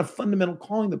kind of fundamental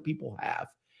calling that people have,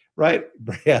 right?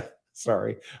 Yeah,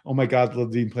 sorry. Oh my God,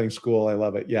 Levine playing school. I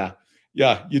love it. Yeah.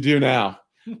 Yeah, you do now.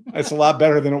 It's a lot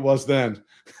better than it was then.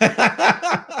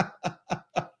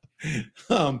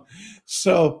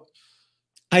 So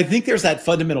I think there's that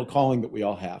fundamental calling that we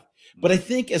all have. But I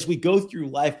think as we go through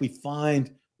life, we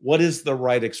find what is the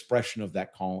right expression of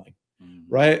that calling,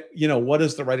 right? What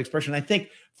is the right expression? I think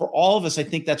for all of us, I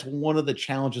think that's one of the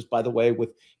challenges, by the way,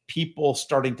 with people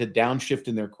starting to downshift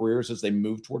in their careers as they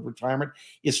move toward retirement,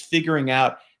 is figuring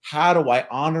out, how do I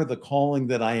honor the calling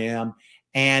that I am?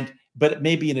 But it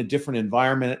may be in a different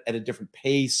environment, at a different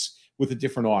pace, with a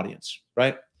different audience,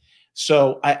 right?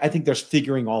 So I think there's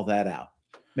figuring all that out.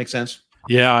 Make sense?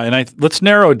 Yeah, and let's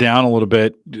narrow it down a little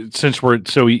bit, since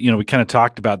we kind of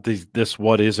talked about this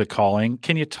what is a calling.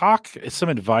 Can you talk some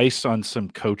advice on some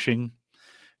coaching?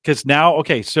 Because now,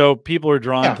 okay, so people are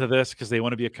drawn to this because they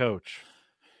want to be a coach.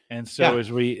 And so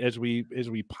as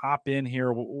we pop in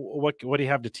here, what do you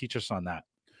have to teach us on that?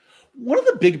 One of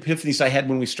the big epiphanies I had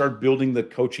when we started building the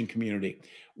coaching community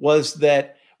was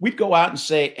that we'd go out and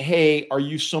say, "Hey, are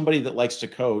you somebody that likes to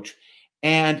coach?"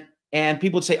 And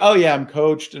people would say, "Oh yeah, I'm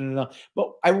coached."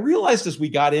 But I realized as we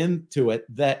got into it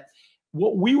that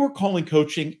what we were calling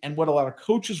coaching and what a lot of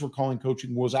coaches were calling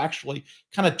coaching was actually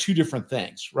kind of two different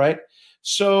things, right?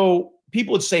 So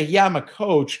people would say, "Yeah, I'm a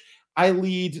coach. I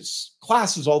lead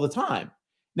classes all the time."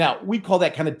 Now, we call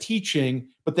that kind of teaching,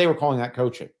 but they were calling that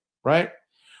coaching, right?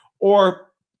 Or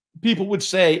people would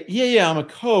say, yeah, I'm a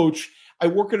coach. I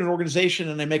work in an organization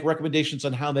and I make recommendations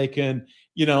on how they can,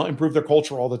 improve their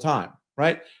culture all the time,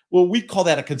 right? Well, we call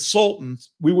that a consultant.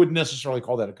 We wouldn't necessarily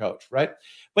call that a coach, right?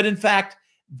 But in fact,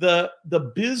 the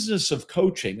business of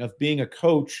coaching, of being a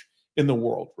coach in the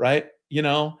world, right,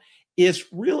 is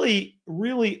really,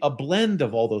 really a blend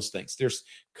of all those things. There's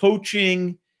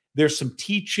coaching, there's some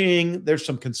teaching, there's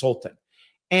some consulting.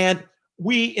 And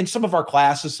in some of our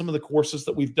classes, some of the courses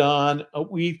that we've done,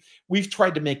 we've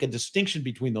tried to make a distinction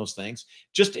between those things,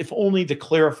 just if only to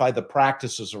clarify the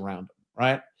practices around them,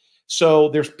 right? So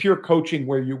there's pure coaching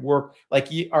where you work, like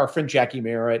our friend Jackie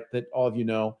Merritt, that all of you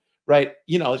know, right?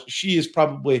 She is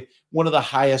probably one of the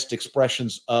highest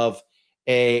expressions of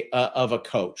a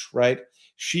coach, right?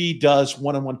 She does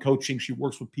one-on-one coaching. She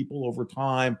works with people over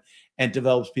time and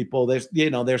develops people. There's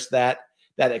that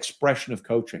expression of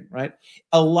coaching, right?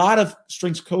 A lot of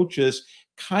strengths coaches,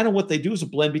 kind of what they do is a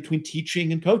blend between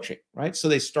teaching and coaching, right? So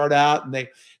they start out and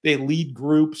they lead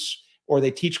groups, or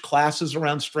they teach classes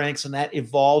around strengths, and that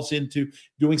evolves into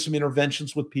doing some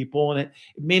interventions with people. And it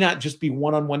may not just be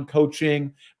one-on-one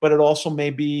coaching, but it also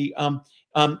may be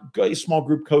small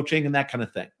group coaching and that kind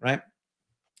of thing, right?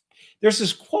 There's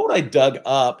this quote I dug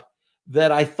up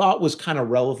that I thought was kind of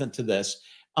relevant to this.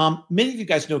 Many of you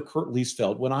guys know Kurt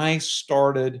Liesfeld. When I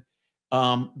started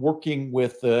working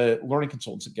with the learning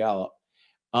consultants at Gallup,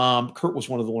 Kurt was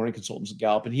one of the learning consultants at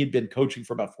Gallup, and he had been coaching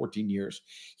for about 14 years.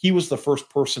 He was the first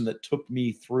person that took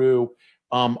me through,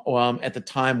 at the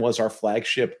time, was our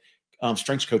flagship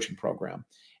strengths coaching program.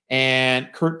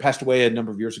 And Kurt passed away a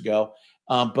number of years ago,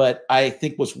 but I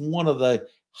think was one of the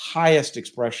highest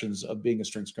expressions of being a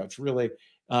strengths coach. Really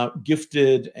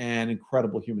gifted and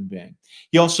incredible human being.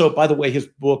 He also, by the way, his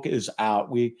book is out.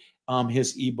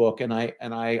 His ebook, and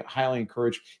I highly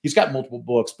encourage. He's got multiple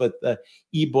books, but the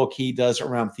ebook he does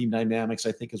around theme dynamics,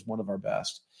 I think, is one of our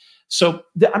best. So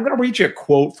I'm going to read you a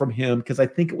quote from him because I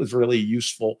think it was really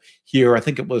useful here. I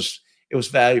think it was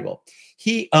valuable.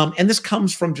 He and this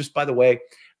comes from, just by the way,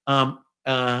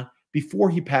 before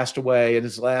he passed away, in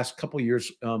his last couple of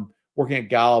years working at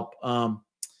Gallup.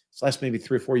 His last maybe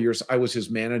 3 or 4 years, I was his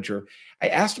manager. I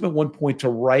asked him at one point to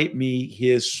write me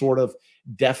his sort of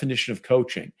definition of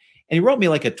coaching. And he wrote me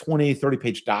like a 20,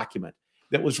 30-page document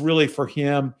that was really for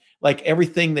him, like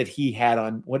everything that he had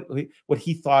on what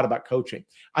he thought about coaching.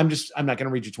 I'm not going to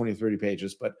read you 20 or 30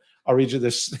 pages, but I'll read you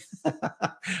this.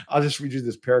 I'll just read you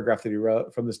this paragraph that he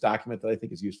wrote from this document that I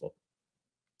think is useful.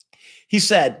 He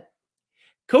said,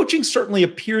 "Coaching certainly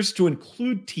appears to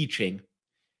include teaching,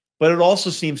 but it also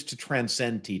seems to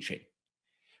transcend teaching.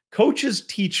 Coaches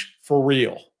teach for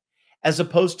real, as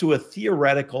opposed to a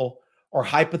theoretical or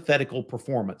hypothetical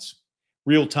performance,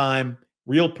 real time,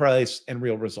 real price, and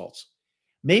real results.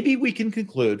 Maybe we can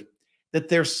conclude that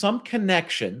there's some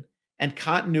connection and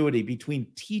continuity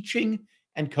between teaching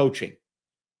and coaching,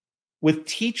 with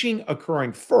teaching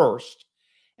occurring first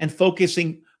and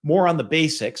focusing more on the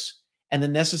basics and the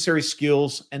necessary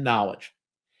skills and knowledge.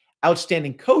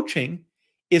 Outstanding coaching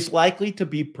is likely to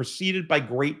be preceded by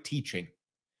great teaching,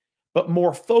 but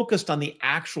more focused on the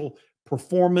actual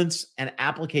performance and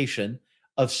application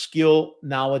of skill,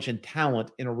 knowledge, and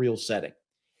talent in a real setting.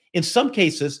 In some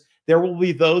cases, there will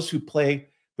be those who play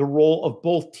the role of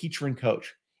both teacher and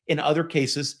coach. In other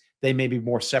cases, they may be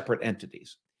more separate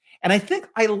entities. And I think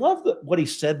I love what he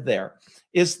said there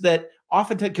is that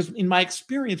oftentimes, because in my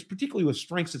experience, particularly with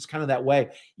strengths, it's kind of that way.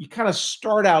 You kind of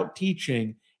start out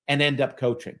teaching and end up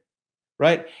coaching,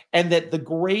 right? And that the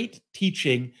great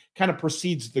teaching kind of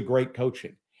precedes the great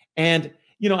coaching. And,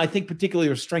 I think particularly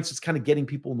with strengths, it's kind of getting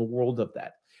people in the world of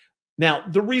that. Now,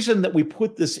 the reason that we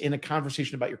put this in a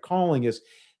conversation about your calling is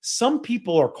some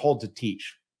people are called to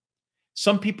teach.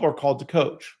 Some people are called to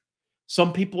coach.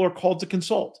 Some people are called to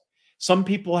consult. Some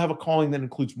people have a calling that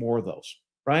includes more of those,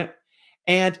 right?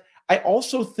 And I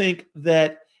also think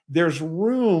that there's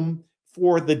room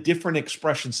for the different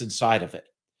expressions inside of it.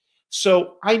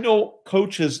 So I know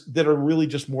coaches that are really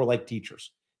just more like teachers.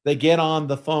 They get on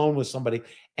the phone with somebody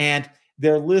and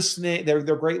they're listening. They're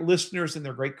great listeners and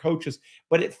they're great coaches,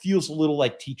 but it feels a little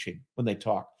like teaching when they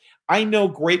talk. I know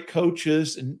great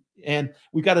coaches, and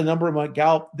we've got a number of them at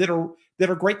Gallup that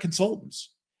are great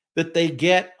consultants, that they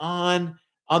get on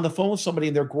the phone with somebody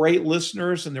and they're great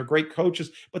listeners and they're great coaches,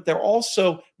 but they're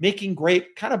also making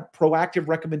great kind of proactive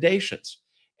recommendations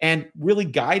and really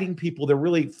guiding people. They're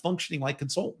really functioning like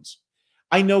consultants.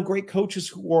 I know great coaches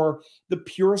who are the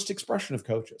purest expression of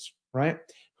coaches, right?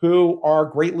 Who are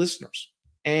great listeners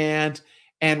and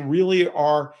really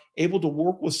are able to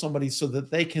work with somebody so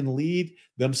that they can lead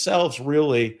themselves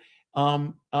really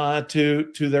to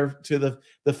the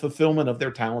fulfillment of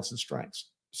their talents and strengths.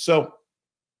 So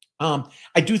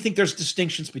I do think there's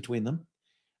distinctions between them.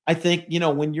 I think,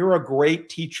 when you're a great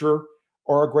teacher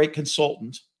or a great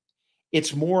consultant,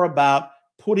 it's more about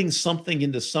putting something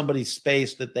into somebody's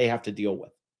space that they have to deal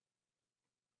with.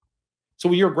 So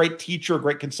when you're a great teacher, a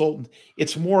great consultant,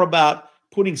 it's more about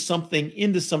putting something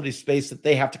into somebody's space that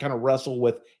they have to kind of wrestle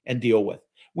with and deal with.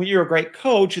 When you're a great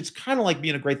coach, it's kind of like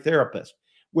being a great therapist,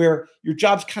 where your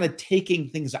job's kind of taking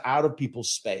things out of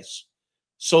people's space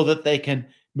so that they can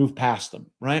move past them,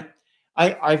 right?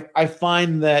 I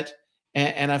find that,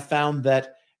 and I found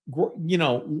that,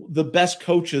 the best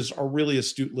coaches are really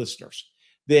astute listeners.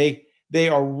 They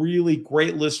are really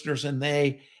great listeners, and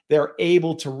they're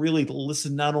able to really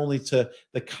listen not only to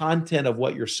the content of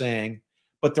what you're saying,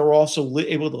 but they're also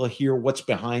able to hear what's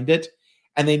behind it,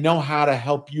 and they know how to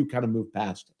help you kind of move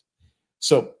past it.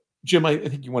 So, Jim, I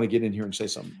think you want to get in here and say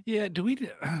something. Yeah,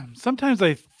 sometimes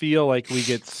I feel like we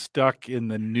get stuck in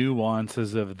the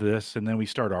nuances of this, and then we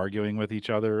start arguing with each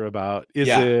other about is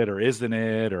it or isn't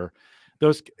it, or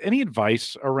any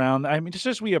advice around, just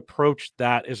as we approach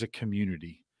that as a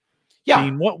community. Yeah.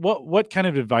 Dean, what kind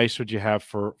of advice would you have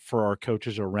for our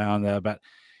coaches around that, about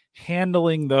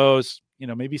handling those?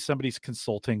 Maybe somebody's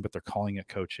consulting, but they're calling it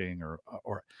coaching, or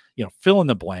fill in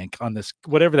the blank on this,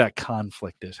 whatever that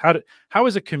conflict is. How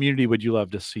as a community would you love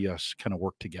to see us kind of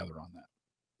work together on that?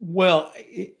 Well,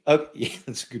 yeah,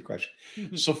 that's a good question.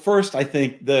 So first, I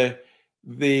think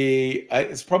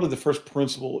it's probably the first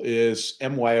principle is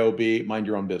MYOB, mind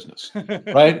your own business,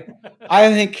 right?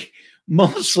 I think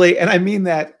mostly, and I mean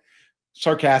that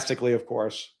sarcastically, of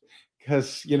course,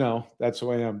 because that's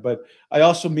who I am. But I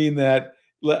also mean that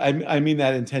I mean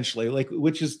that intentionally,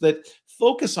 which is that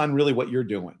focus on really what you're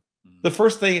doing. The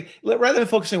first thing, rather than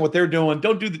focusing on what they're doing,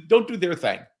 don't do their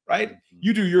thing, right?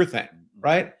 You do your thing,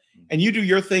 right? And you do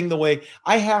your thing the way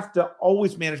I have to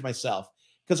always manage myself,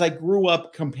 because I grew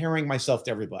up comparing myself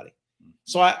to everybody.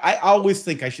 So I always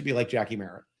think I should be like Jackie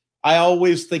Merritt. I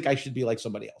always think I should be like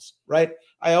somebody else, right?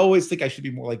 I always think I should be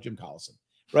more like Jim Collison,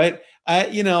 right?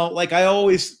 I'm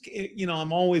always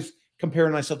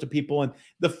comparing myself to people. And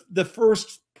the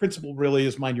first principle really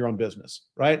is mind your own business,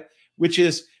 right? Which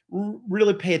is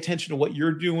really pay attention to what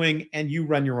you're doing and you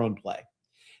run your own play.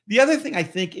 The other thing I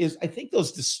think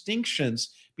those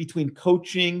distinctions between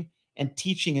coaching and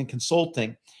teaching and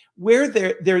consulting, where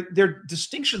they're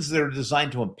distinctions that are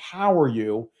designed to empower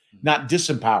you, not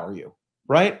disempower you,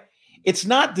 right? It's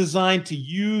not designed to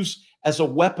use as a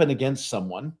weapon against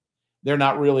someone. They're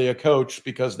not really a coach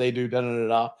because they do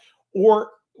da-da-da-da. Or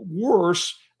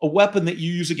worse, a weapon that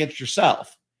you use against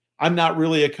yourself. I'm not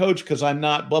really a coach because I'm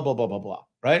not blah, blah, blah, blah, blah,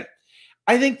 right?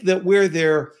 I think that where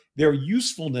their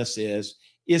usefulness is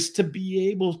to be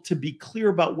able to be clear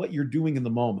about what you're doing in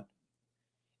the moment.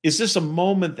 Is this a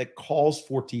moment that calls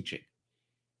for teaching?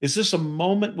 Is this a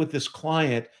moment with this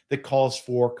client that calls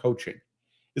for coaching?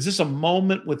 Is this a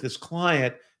moment with this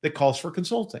client that calls for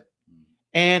consulting?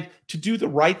 And to do the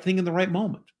right thing in the right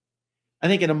moment. I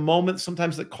think in a moment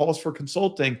sometimes that calls for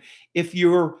consulting, if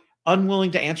you're unwilling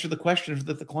to answer the questions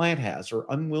that the client has, or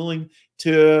unwilling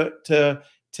to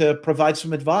provide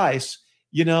some advice,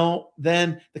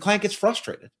 then the client gets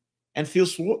frustrated and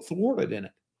feels thwarted in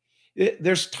it.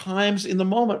 There's times in the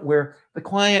moment where the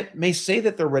client may say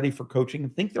that they're ready for coaching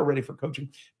and think they're ready for coaching,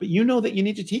 but you know that you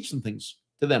need to teach some things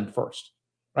to them first,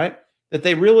 right? That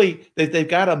they've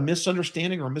got a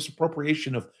misunderstanding or a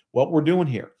misappropriation of what we're doing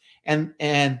here. And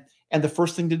the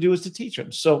first thing to do is to teach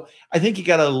them. So I think you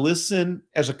got to listen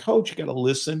as a coach, you got to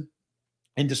listen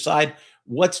and decide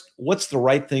what's the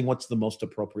right thing, what's the most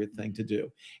appropriate thing to do.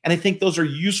 And I think those are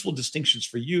useful distinctions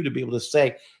for you to be able to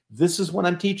say, this is what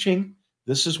I'm teaching,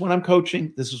 this is what I'm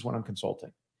coaching, this is what I'm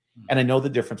consulting. And I know the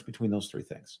difference between those three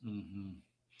things.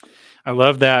 I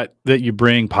love that you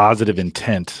bring positive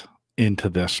intent into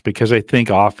this, because I think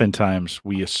oftentimes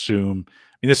we assume,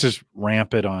 this is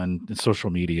rampant on social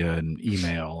media and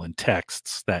email and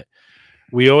texts, that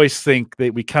we always think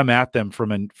that we come at them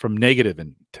from negative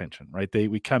intention, right?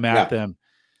 We come at them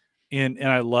and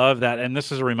I love that. And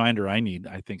this is a reminder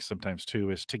I think sometimes too,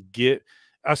 is to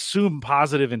assume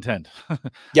positive intent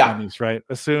on these, right?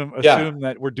 Assume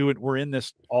that we're in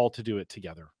this all to do it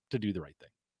together, to do the right thing.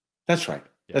 That's right.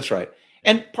 Yeah. That's right.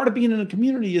 And part of being in a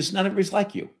community is not everybody's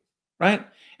like you, right?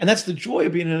 And that's the joy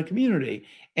of being in a community.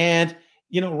 And,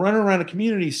 running around a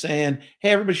community saying, hey,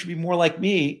 everybody should be more like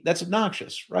me, that's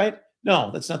obnoxious, right? No,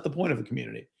 that's not the point of a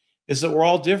community. Is that we're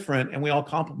all different and we all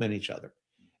complement each other.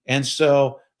 And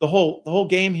so the whole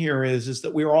game here is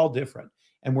that we're all different,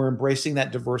 and we're embracing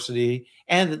that diversity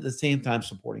and at the same time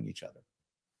supporting each other.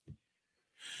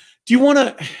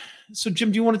 So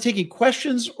Jim, do you want to take any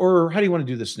questions, or how do you want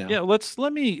to do this now? Yeah,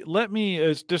 let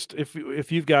me just,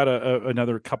 if you've got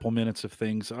another couple minutes of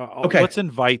things, okay. Let's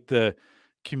invite the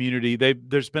community.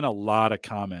 There's been a lot of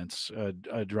comments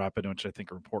dropping, which I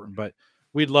think are important, but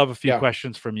we'd love a few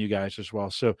questions from you guys as well.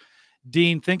 So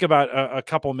Dean, think about a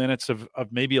couple minutes of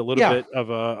maybe a little bit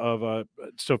of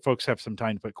so folks have some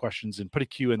time to put questions in. Put a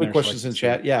Q in there. Questions in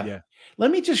chat. Yeah.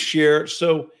 Let me just share.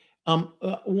 So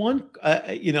one,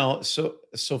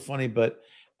 so funny, but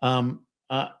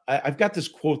I've got this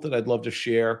quote that I'd love to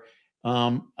share.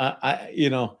 I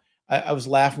was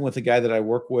laughing with a guy that I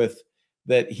work with,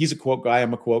 that he's a quote guy,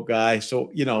 I'm a quote guy.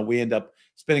 So, we end up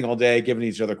spending all day giving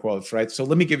each other quotes, right? So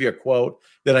let me give you a quote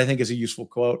that I think is a useful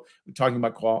quote. We're talking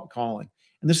about calling.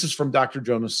 And this is from Dr.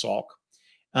 Jonas Salk.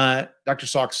 Dr.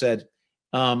 Salk said,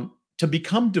 to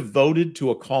become devoted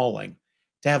to a calling,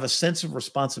 to have a sense of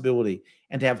responsibility,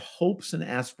 and to have hopes and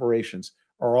aspirations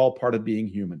are all part of being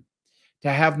human. To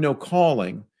have no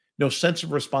calling, no sense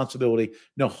of responsibility,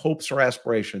 no hopes or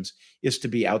aspirations is to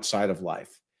be outside of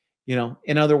life.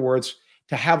 In other words,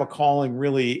 to have a calling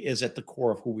really is at the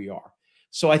core of who we are.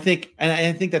 So I think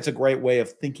that's a great way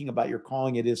of thinking about your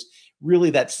calling. It is really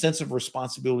that sense of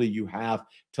responsibility you have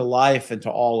to life and to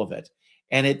all of it.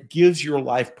 And it gives your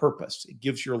life purpose. It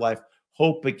gives your life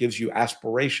hope. It gives you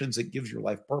aspirations. It gives your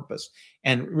life purpose,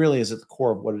 and really is at the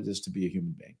core of what it is to be a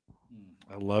human being.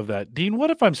 I love that. Dean,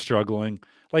 what if I'm struggling?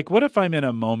 Like, what if I'm in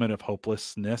a moment of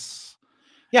hopelessness?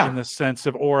 In the sense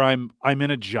of, or I'm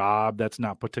in a job that's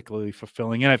not particularly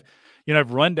fulfilling, and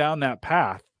I've run down that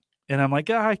path, and I'm like,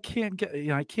 I can't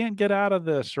get out of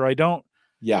this, or I don't.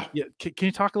 Yeah. Can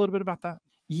you talk a little bit about that?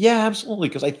 Yeah, absolutely.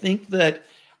 Because I think that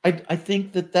I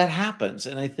think that happens,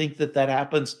 and I think that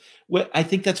happens. I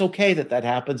think that's okay that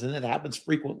happens, and it happens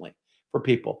frequently for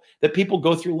people. That people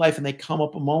go through life and they come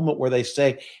up a moment where they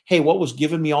say, "Hey, what was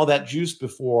giving me all that juice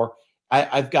before?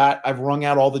 I've wrung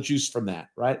out all the juice from that,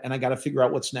 right? And I got to figure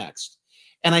out what's next."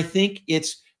 And I think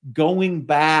it's going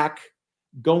back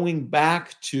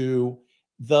to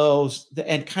those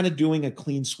and kind of doing a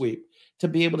clean sweep to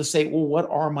be able to say, well, what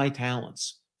are my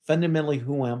talents? Fundamentally,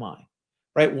 who am I?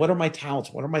 Right? What are my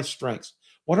talents? What are my strengths?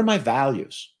 What are my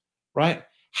values? Right?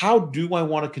 How do I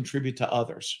want to contribute to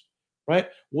others? Right?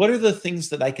 What are the things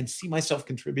that I can see myself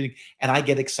contributing and I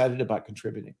get excited about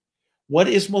contributing? What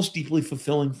is most deeply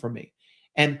fulfilling for me?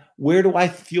 And where do I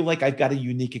feel like I've got a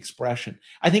unique expression?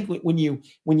 I think when you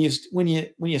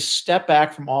step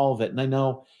back from all of it, and I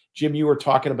know, Jim, you were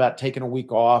talking about taking a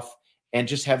week off and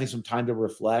just having some time to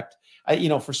reflect.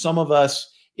 For some of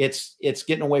us, it's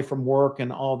getting away from work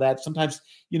and all that. Sometimes,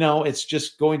 it's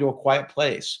just going to a quiet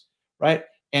place, right?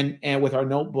 And with our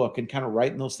notebook and kind of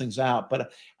writing those things out.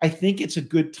 But I think it's a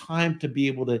good time to be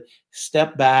able to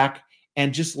step back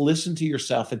and just listen to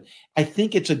yourself. And I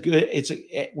think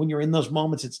when you're in those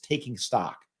moments, it's taking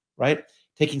stock, right?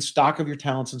 Taking stock of your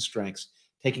talents and strengths,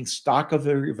 taking stock of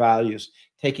your values,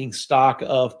 taking stock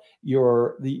of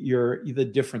the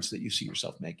difference that you see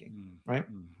yourself making, right?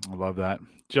 I love that.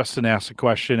 Justin asked a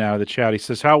question out of the chat. He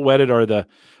says, how wedded are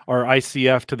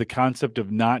ICF to the concept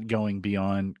of not going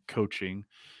beyond coaching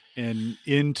and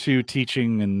into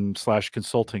teaching and /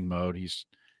 consulting mode? He's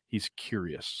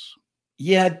curious.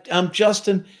 Yeah,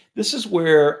 Justin, this is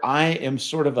where I am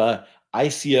sort of a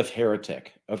ICF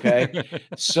heretic. Okay,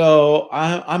 so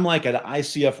I'm like an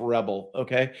ICF rebel.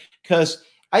 Okay, because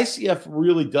ICF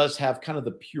really does have kind of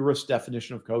the purest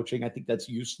definition of coaching. I think that's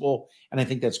useful, and I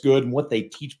think that's good. And what they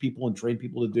teach people and train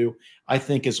people to do, I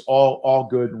think, is all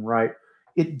good and right.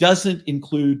 It doesn't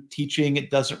include teaching. It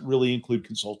doesn't really include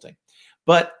consulting.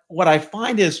 But what I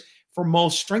find is for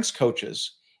most strengths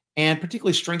coaches, and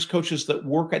particularly strengths coaches that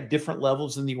work at different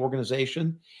levels in the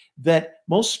organization, that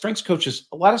most strengths coaches,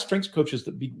 a lot of strengths coaches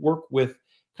that work with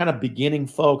kind of beginning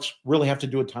folks really have to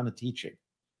do a ton of teaching,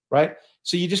 right?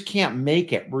 So you just can't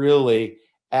make it really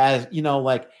as,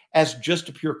 like as just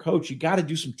a pure coach. You got to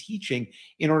do some teaching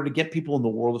in order to get people in the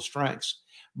world of strengths.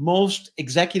 Most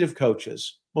executive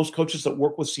coaches, most coaches that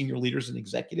work with senior leaders and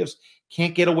executives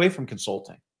can't get away from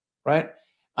consulting, right?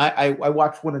 I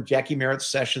watched one of Jackie Merritt's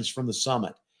sessions from the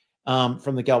summit,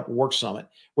 from the Gallup Work Summit,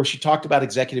 where she talked about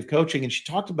executive coaching, and she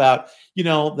talked about,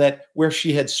 that where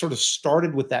she had sort of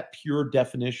started with that pure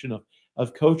definition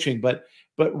of coaching, but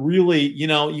really,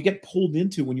 you get pulled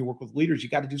into when you work with leaders, you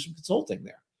got to do some consulting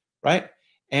there, right?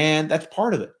 And that's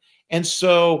part of it. And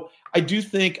so I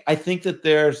think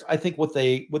what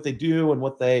they do and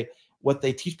what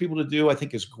they teach people to do, I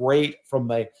think is great from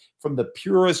the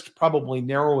purest, probably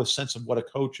narrowest sense of what a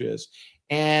coach is.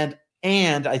 And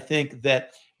I think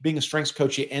that being a strengths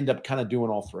coach, you end up kind of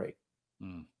doing all three.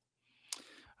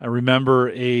 I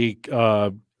remember a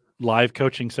live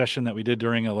coaching session that we did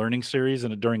during a learning series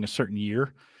and during a certain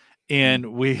year. And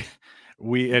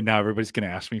and now everybody's going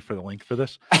to ask me for the link for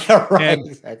this. Right, and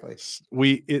exactly.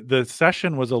 The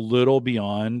session was a little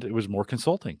beyond, it was more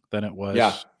consulting than it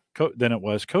was,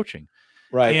 coaching.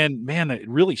 Right. And man, it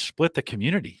really split the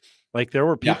community. Like there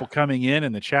were people coming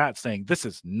in the chat saying, this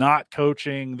is not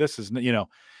coaching. This is,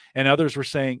 and others were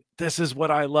saying, this is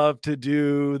what I love to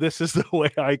do. This is the way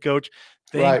I coach.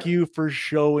 Thank you for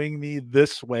showing me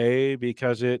this way,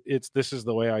 because this is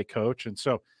the way I coach. And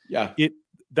so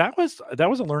that was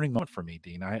a learning moment for me,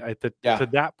 Dean. To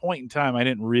that point in time, I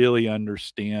didn't really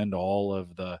understand all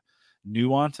of the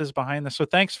nuances behind this. So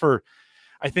thanks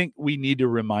I think we need to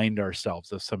remind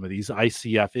ourselves of some of these.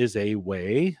 ICF is a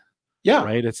way,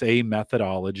 right? It's a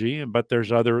methodology, but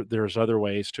there's other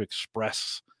ways to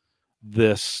express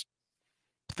this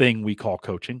thing we call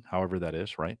coaching, however that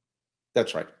is, right?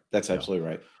 That's right. That's absolutely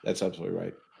right. That's absolutely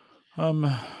right.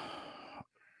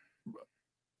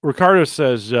 Ricardo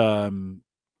says,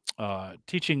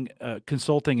 teaching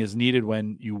consulting is needed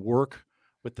when you work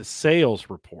with the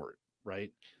sales report,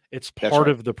 right? It's part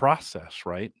of the process,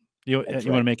 right? You want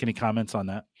to make any comments on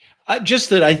that? Just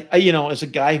that I as a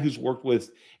guy who's worked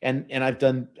with, and I've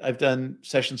done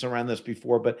sessions around this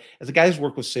before, but as a guy who's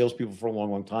worked with salespeople for a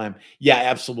long, long time, yeah,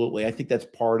 absolutely. I think that's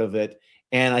part of it.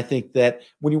 And I think that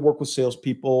when you work with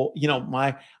salespeople,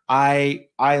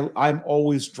 I'm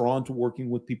always drawn to working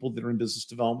with people that are in business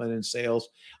development and sales.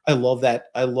 I love that.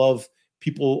 I love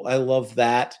people. I love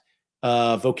that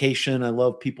vocation. I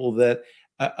love people that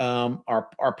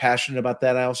are passionate about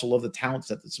that. I also love the talent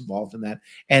set that's involved in that.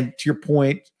 And to your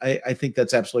point, I think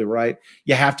that's absolutely right.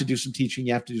 You have to do some teaching.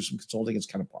 You have to do some consulting. It's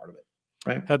kind of part of it.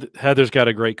 Right. Heather's got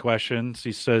a great question.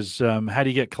 She says, how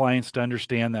do you get clients to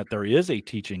understand that there is a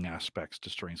teaching aspect to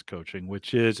strengths coaching,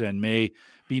 which is and may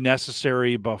be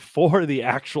necessary before the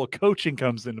actual coaching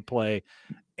comes into play,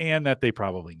 and that they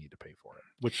probably need to pay for it?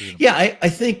 Which is I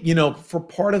think, for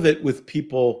part of it with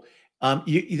people,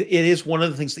 it is one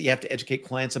of the things that you have to educate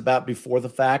clients about before the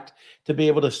fact, to be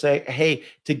able to say, hey,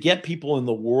 to get people in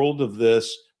the world of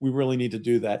this, we really need to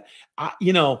do that.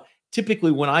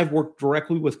 Typically when I've worked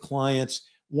directly with clients,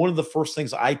 one of the first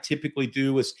things I typically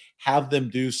do is have them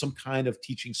do some kind of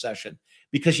teaching session,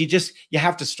 because you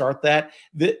have to start that.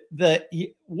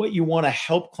 What you want to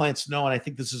help clients know, and I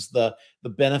think this is the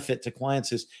benefit to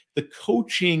clients, is the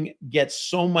coaching gets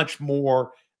so much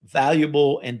more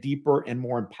valuable and deeper and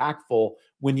more impactful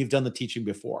when you've done the teaching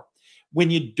before.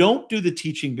 When you don't do the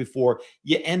teaching before,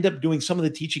 you end up doing some of the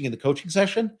teaching in the coaching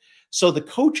session. So the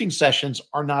coaching sessions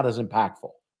are not as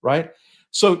impactful. Right.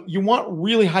 So you want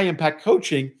really high impact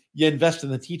coaching, you invest in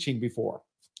the teaching before.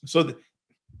 So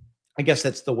I guess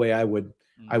that's the way I would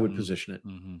position it.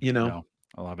 Yeah,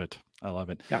 I love it.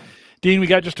 Yeah. Dean, we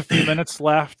got just a few minutes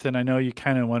left, and I know you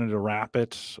kind of wanted to wrap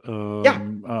it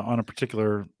on a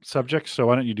particular subject. So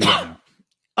why don't you do that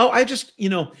Oh, I just,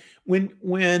 so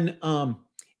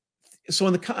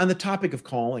on the topic of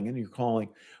calling and your calling,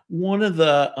 one of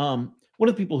the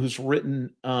people who's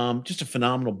written just a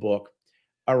phenomenal book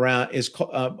around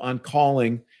on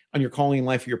calling, on your calling in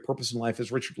life, or your purpose in life,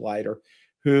 is Richard Leider,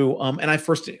 who and I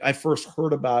first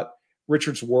heard about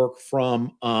Richard's work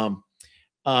from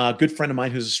a good friend of mine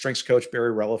who's a strengths coach,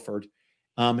 Barry Relaford,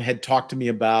 had talked to me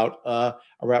about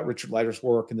Richard Leider's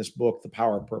work in this book, The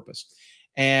Power of Purpose.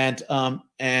 And I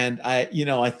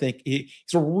think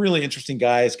he's a really interesting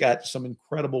guy. He's got some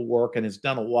incredible work and has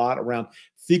done a lot around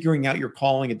figuring out your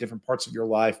calling at different parts of your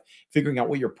life, figuring out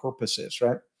what your purpose is,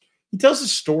 right? He tells a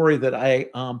story that I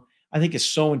think is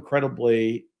so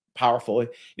incredibly powerful.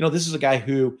 This is a guy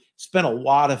who spent a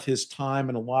lot of his time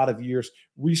and a lot of years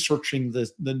researching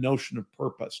the notion of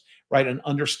purpose, right? And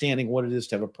understanding what it is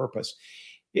to have a purpose.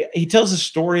 He tells a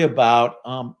story about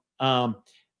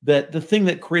that the thing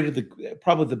that created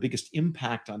probably the biggest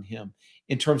impact on him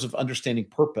in terms of understanding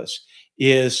purpose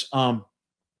is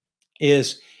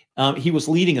he was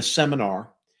leading a seminar.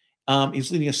 He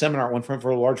was leading a seminar at one point for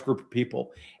a large group of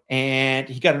people, and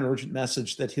he got an urgent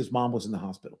message that his mom was in the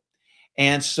hospital.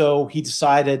 And so he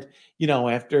decided,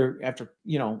 after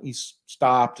he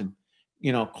stopped and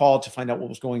called to find out what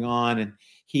was going on, and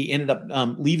he ended up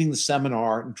leaving the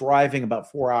seminar and driving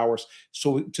about 4 hours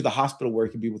to the hospital where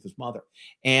he could be with his mother.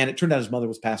 And it turned out his mother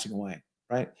was passing away,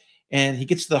 right? And he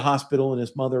gets to the hospital, and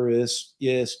his mother is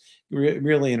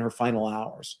really in her final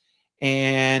hours.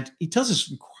 And he tells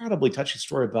this incredibly touching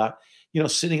story about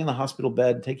sitting in the hospital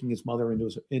bed, taking his mother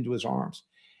into his arms,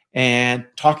 and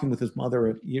talking with his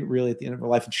mother really at the end of her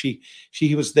life. And she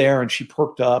was there, and she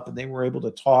perked up, and they were able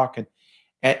to talk. And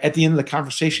at the end of the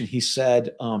conversation, he said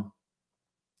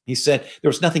there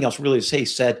was nothing else really to say. He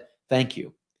said, "Thank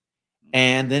you."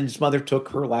 And then his mother took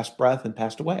her last breath and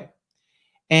passed away.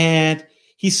 And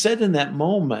he said in that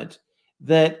moment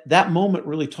that moment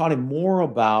really taught him more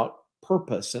about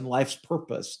purpose and life's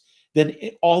purpose than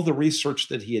all the research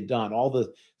that he had done, all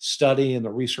the study and the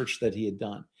research that he had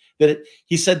done.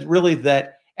 He said really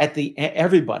that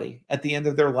everybody at the end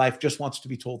of their life just wants to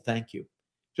be told thank you,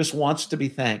 just wants to be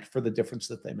thanked for the difference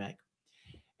that they make.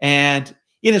 And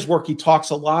in his work, he talks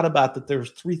a lot about that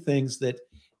there's three things that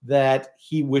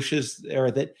he wishes, or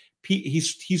that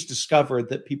he's discovered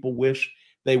that people wish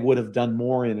they would have done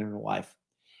more in their life.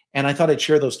 And I thought I'd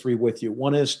share those three with you.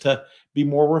 One is to be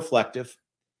more reflective,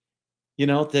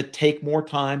 to take more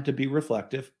time to be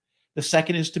reflective. The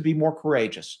second is to be more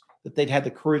courageous, that they'd had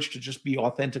the courage to just be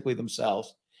authentically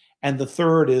themselves. And the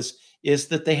third is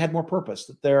that they had more purpose,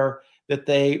 that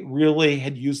they really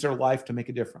had used their life to make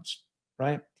a difference,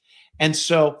 right? And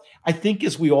so I think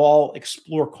as we all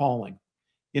explore calling,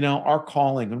 our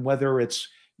calling, and whether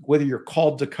you're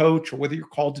called to coach or whether you're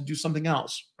called to do something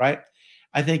else, right?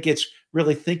 I think it's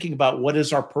really thinking about what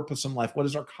is our purpose in life? What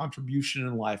is our contribution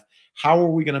in life? How are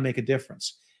we going to make a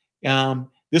difference?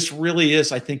 This really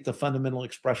is, I think, the fundamental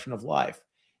expression of life,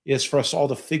 is for us all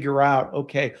to figure out,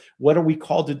 okay, what are we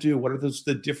called to do? What are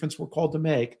the difference we're called to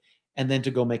make? And then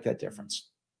to go make that difference.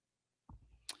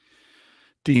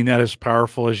 Dean, that is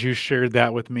powerful. As you shared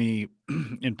that with me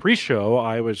in pre-show,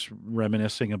 I was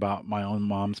reminiscing about my own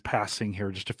mom's passing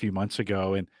here just a few months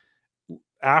ago. And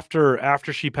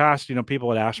after she passed,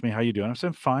 people had asked me, "How you doing?" I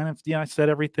said, "Fine." I said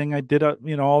everything I did,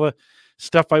 all the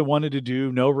stuff I wanted to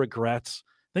do, no regrets.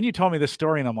 Then you told me this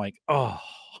story, and I'm like, oh,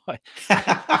 I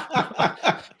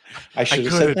should have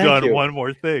could said have thank done you. one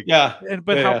more thing. Yeah.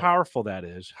 But how Yeah. powerful that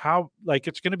is. How,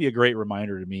 it's going to be a great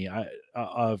reminder to me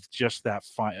of just that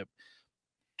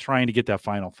trying to get that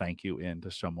final thank you into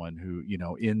someone who,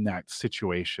 in that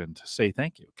situation, to say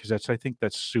thank you. Because I think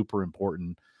that's super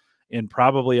important, and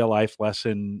probably a life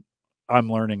lesson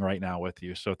I'm learning right now with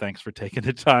you. So thanks for taking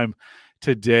the time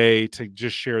today to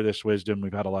just share this wisdom.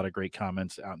 We've had a lot of great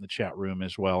comments out in the chat room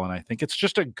as well. And I think it's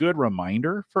just a good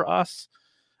reminder for us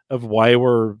of why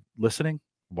we're listening,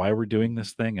 why we're doing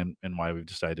this thing, and why we've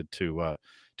decided to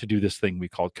do this thing we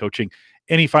call coaching.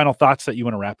 Any final thoughts that you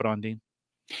want to wrap it on, Dean?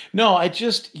 No, I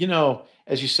just,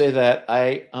 as you say that,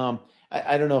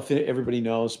 I don't know if everybody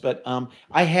knows, but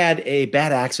I had a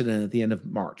bad accident at the end of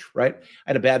March, right? I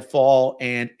had a bad fall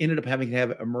and ended up having to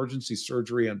have emergency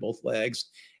surgery on both legs,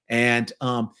 and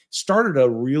started a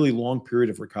really long period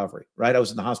of recovery, right? I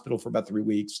was in the hospital for about 3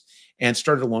 weeks and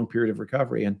started a long period of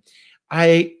recovery. And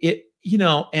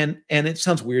and it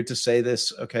sounds weird to say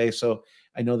this, okay? So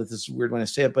I know that this is weird when I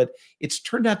say it, but it's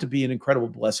turned out to be an incredible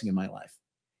blessing in my life.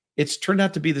 It's turned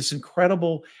out to be this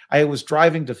incredible. I was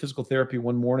driving to physical therapy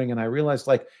one morning, and I realized,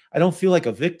 I don't feel like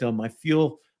a victim. I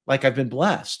feel like I've been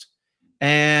blessed.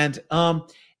 And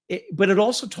but it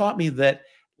also taught me that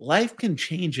life can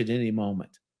change at any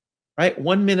moment. right?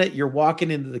 1 minute you're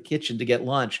walking into the kitchen to get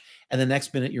lunch, and the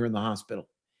next minute you're in the hospital.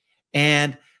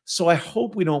 And so I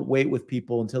hope we don't wait with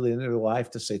people until the end of their life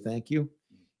to say thank you.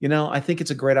 I think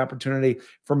it's a great opportunity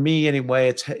for me anyway.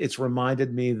 It's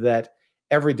reminded me that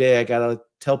every day I got to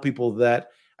tell people that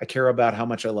I care about how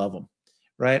much I love them,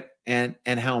 right? And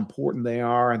how important they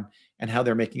are, and how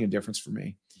they're making a difference for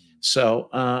me. So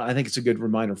I think it's a good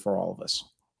reminder for all of us.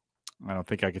 I don't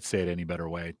think I could say it any better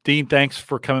way. Dean, thanks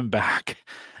for coming back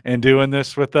and doing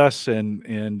this with us, and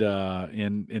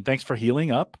thanks for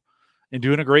healing up and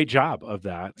doing a great job of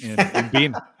that, and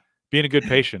being a good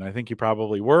patient. I think you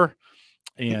probably were,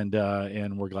 and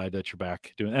we're glad that you're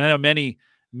back doing. And I know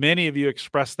many of you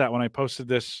expressed that when I posted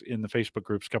this in the Facebook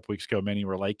groups a couple weeks ago. Many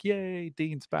were like, "Yay,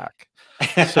 Dean's back!"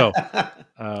 So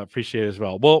appreciate it as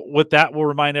well. Well, with that, we'll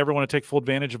remind everyone to take full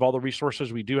advantage of all the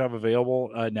resources we do have available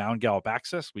now in Gallup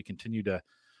Access. We continue to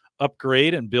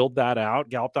upgrade and build that out.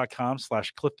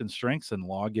 Gallup.com/CliftonStrengths, and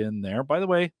log in there. By the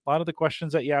way, a lot of the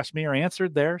questions that you asked me are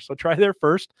answered there, so try there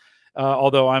first.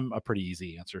 Although I'm a pretty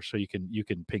easy answer, so you can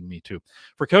ping me too.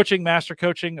 For coaching, master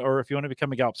coaching, or if you want to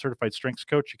become a Gallup certified strengths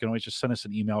coach, you can always just send us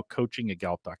an email,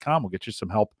 coaching@gallup.com. We'll get you some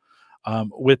help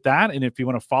with that. And if you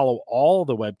want to follow all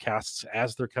the webcasts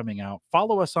as they're coming out,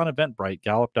 follow us on Eventbrite,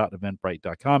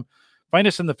 gallup.eventbrite.com. Find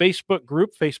us in the Facebook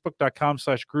group,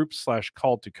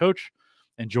 facebook.com/group/called to coach,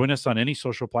 and join us on any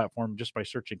social platform just by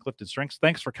searching Clifton Strengths.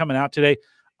 Thanks for coming out today.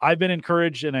 I've been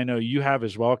encouraged, and I know you have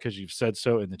as well, because you've said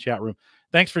so in the chat room.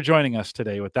 Thanks for joining us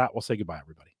today. With that, we'll say goodbye,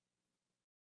 everybody.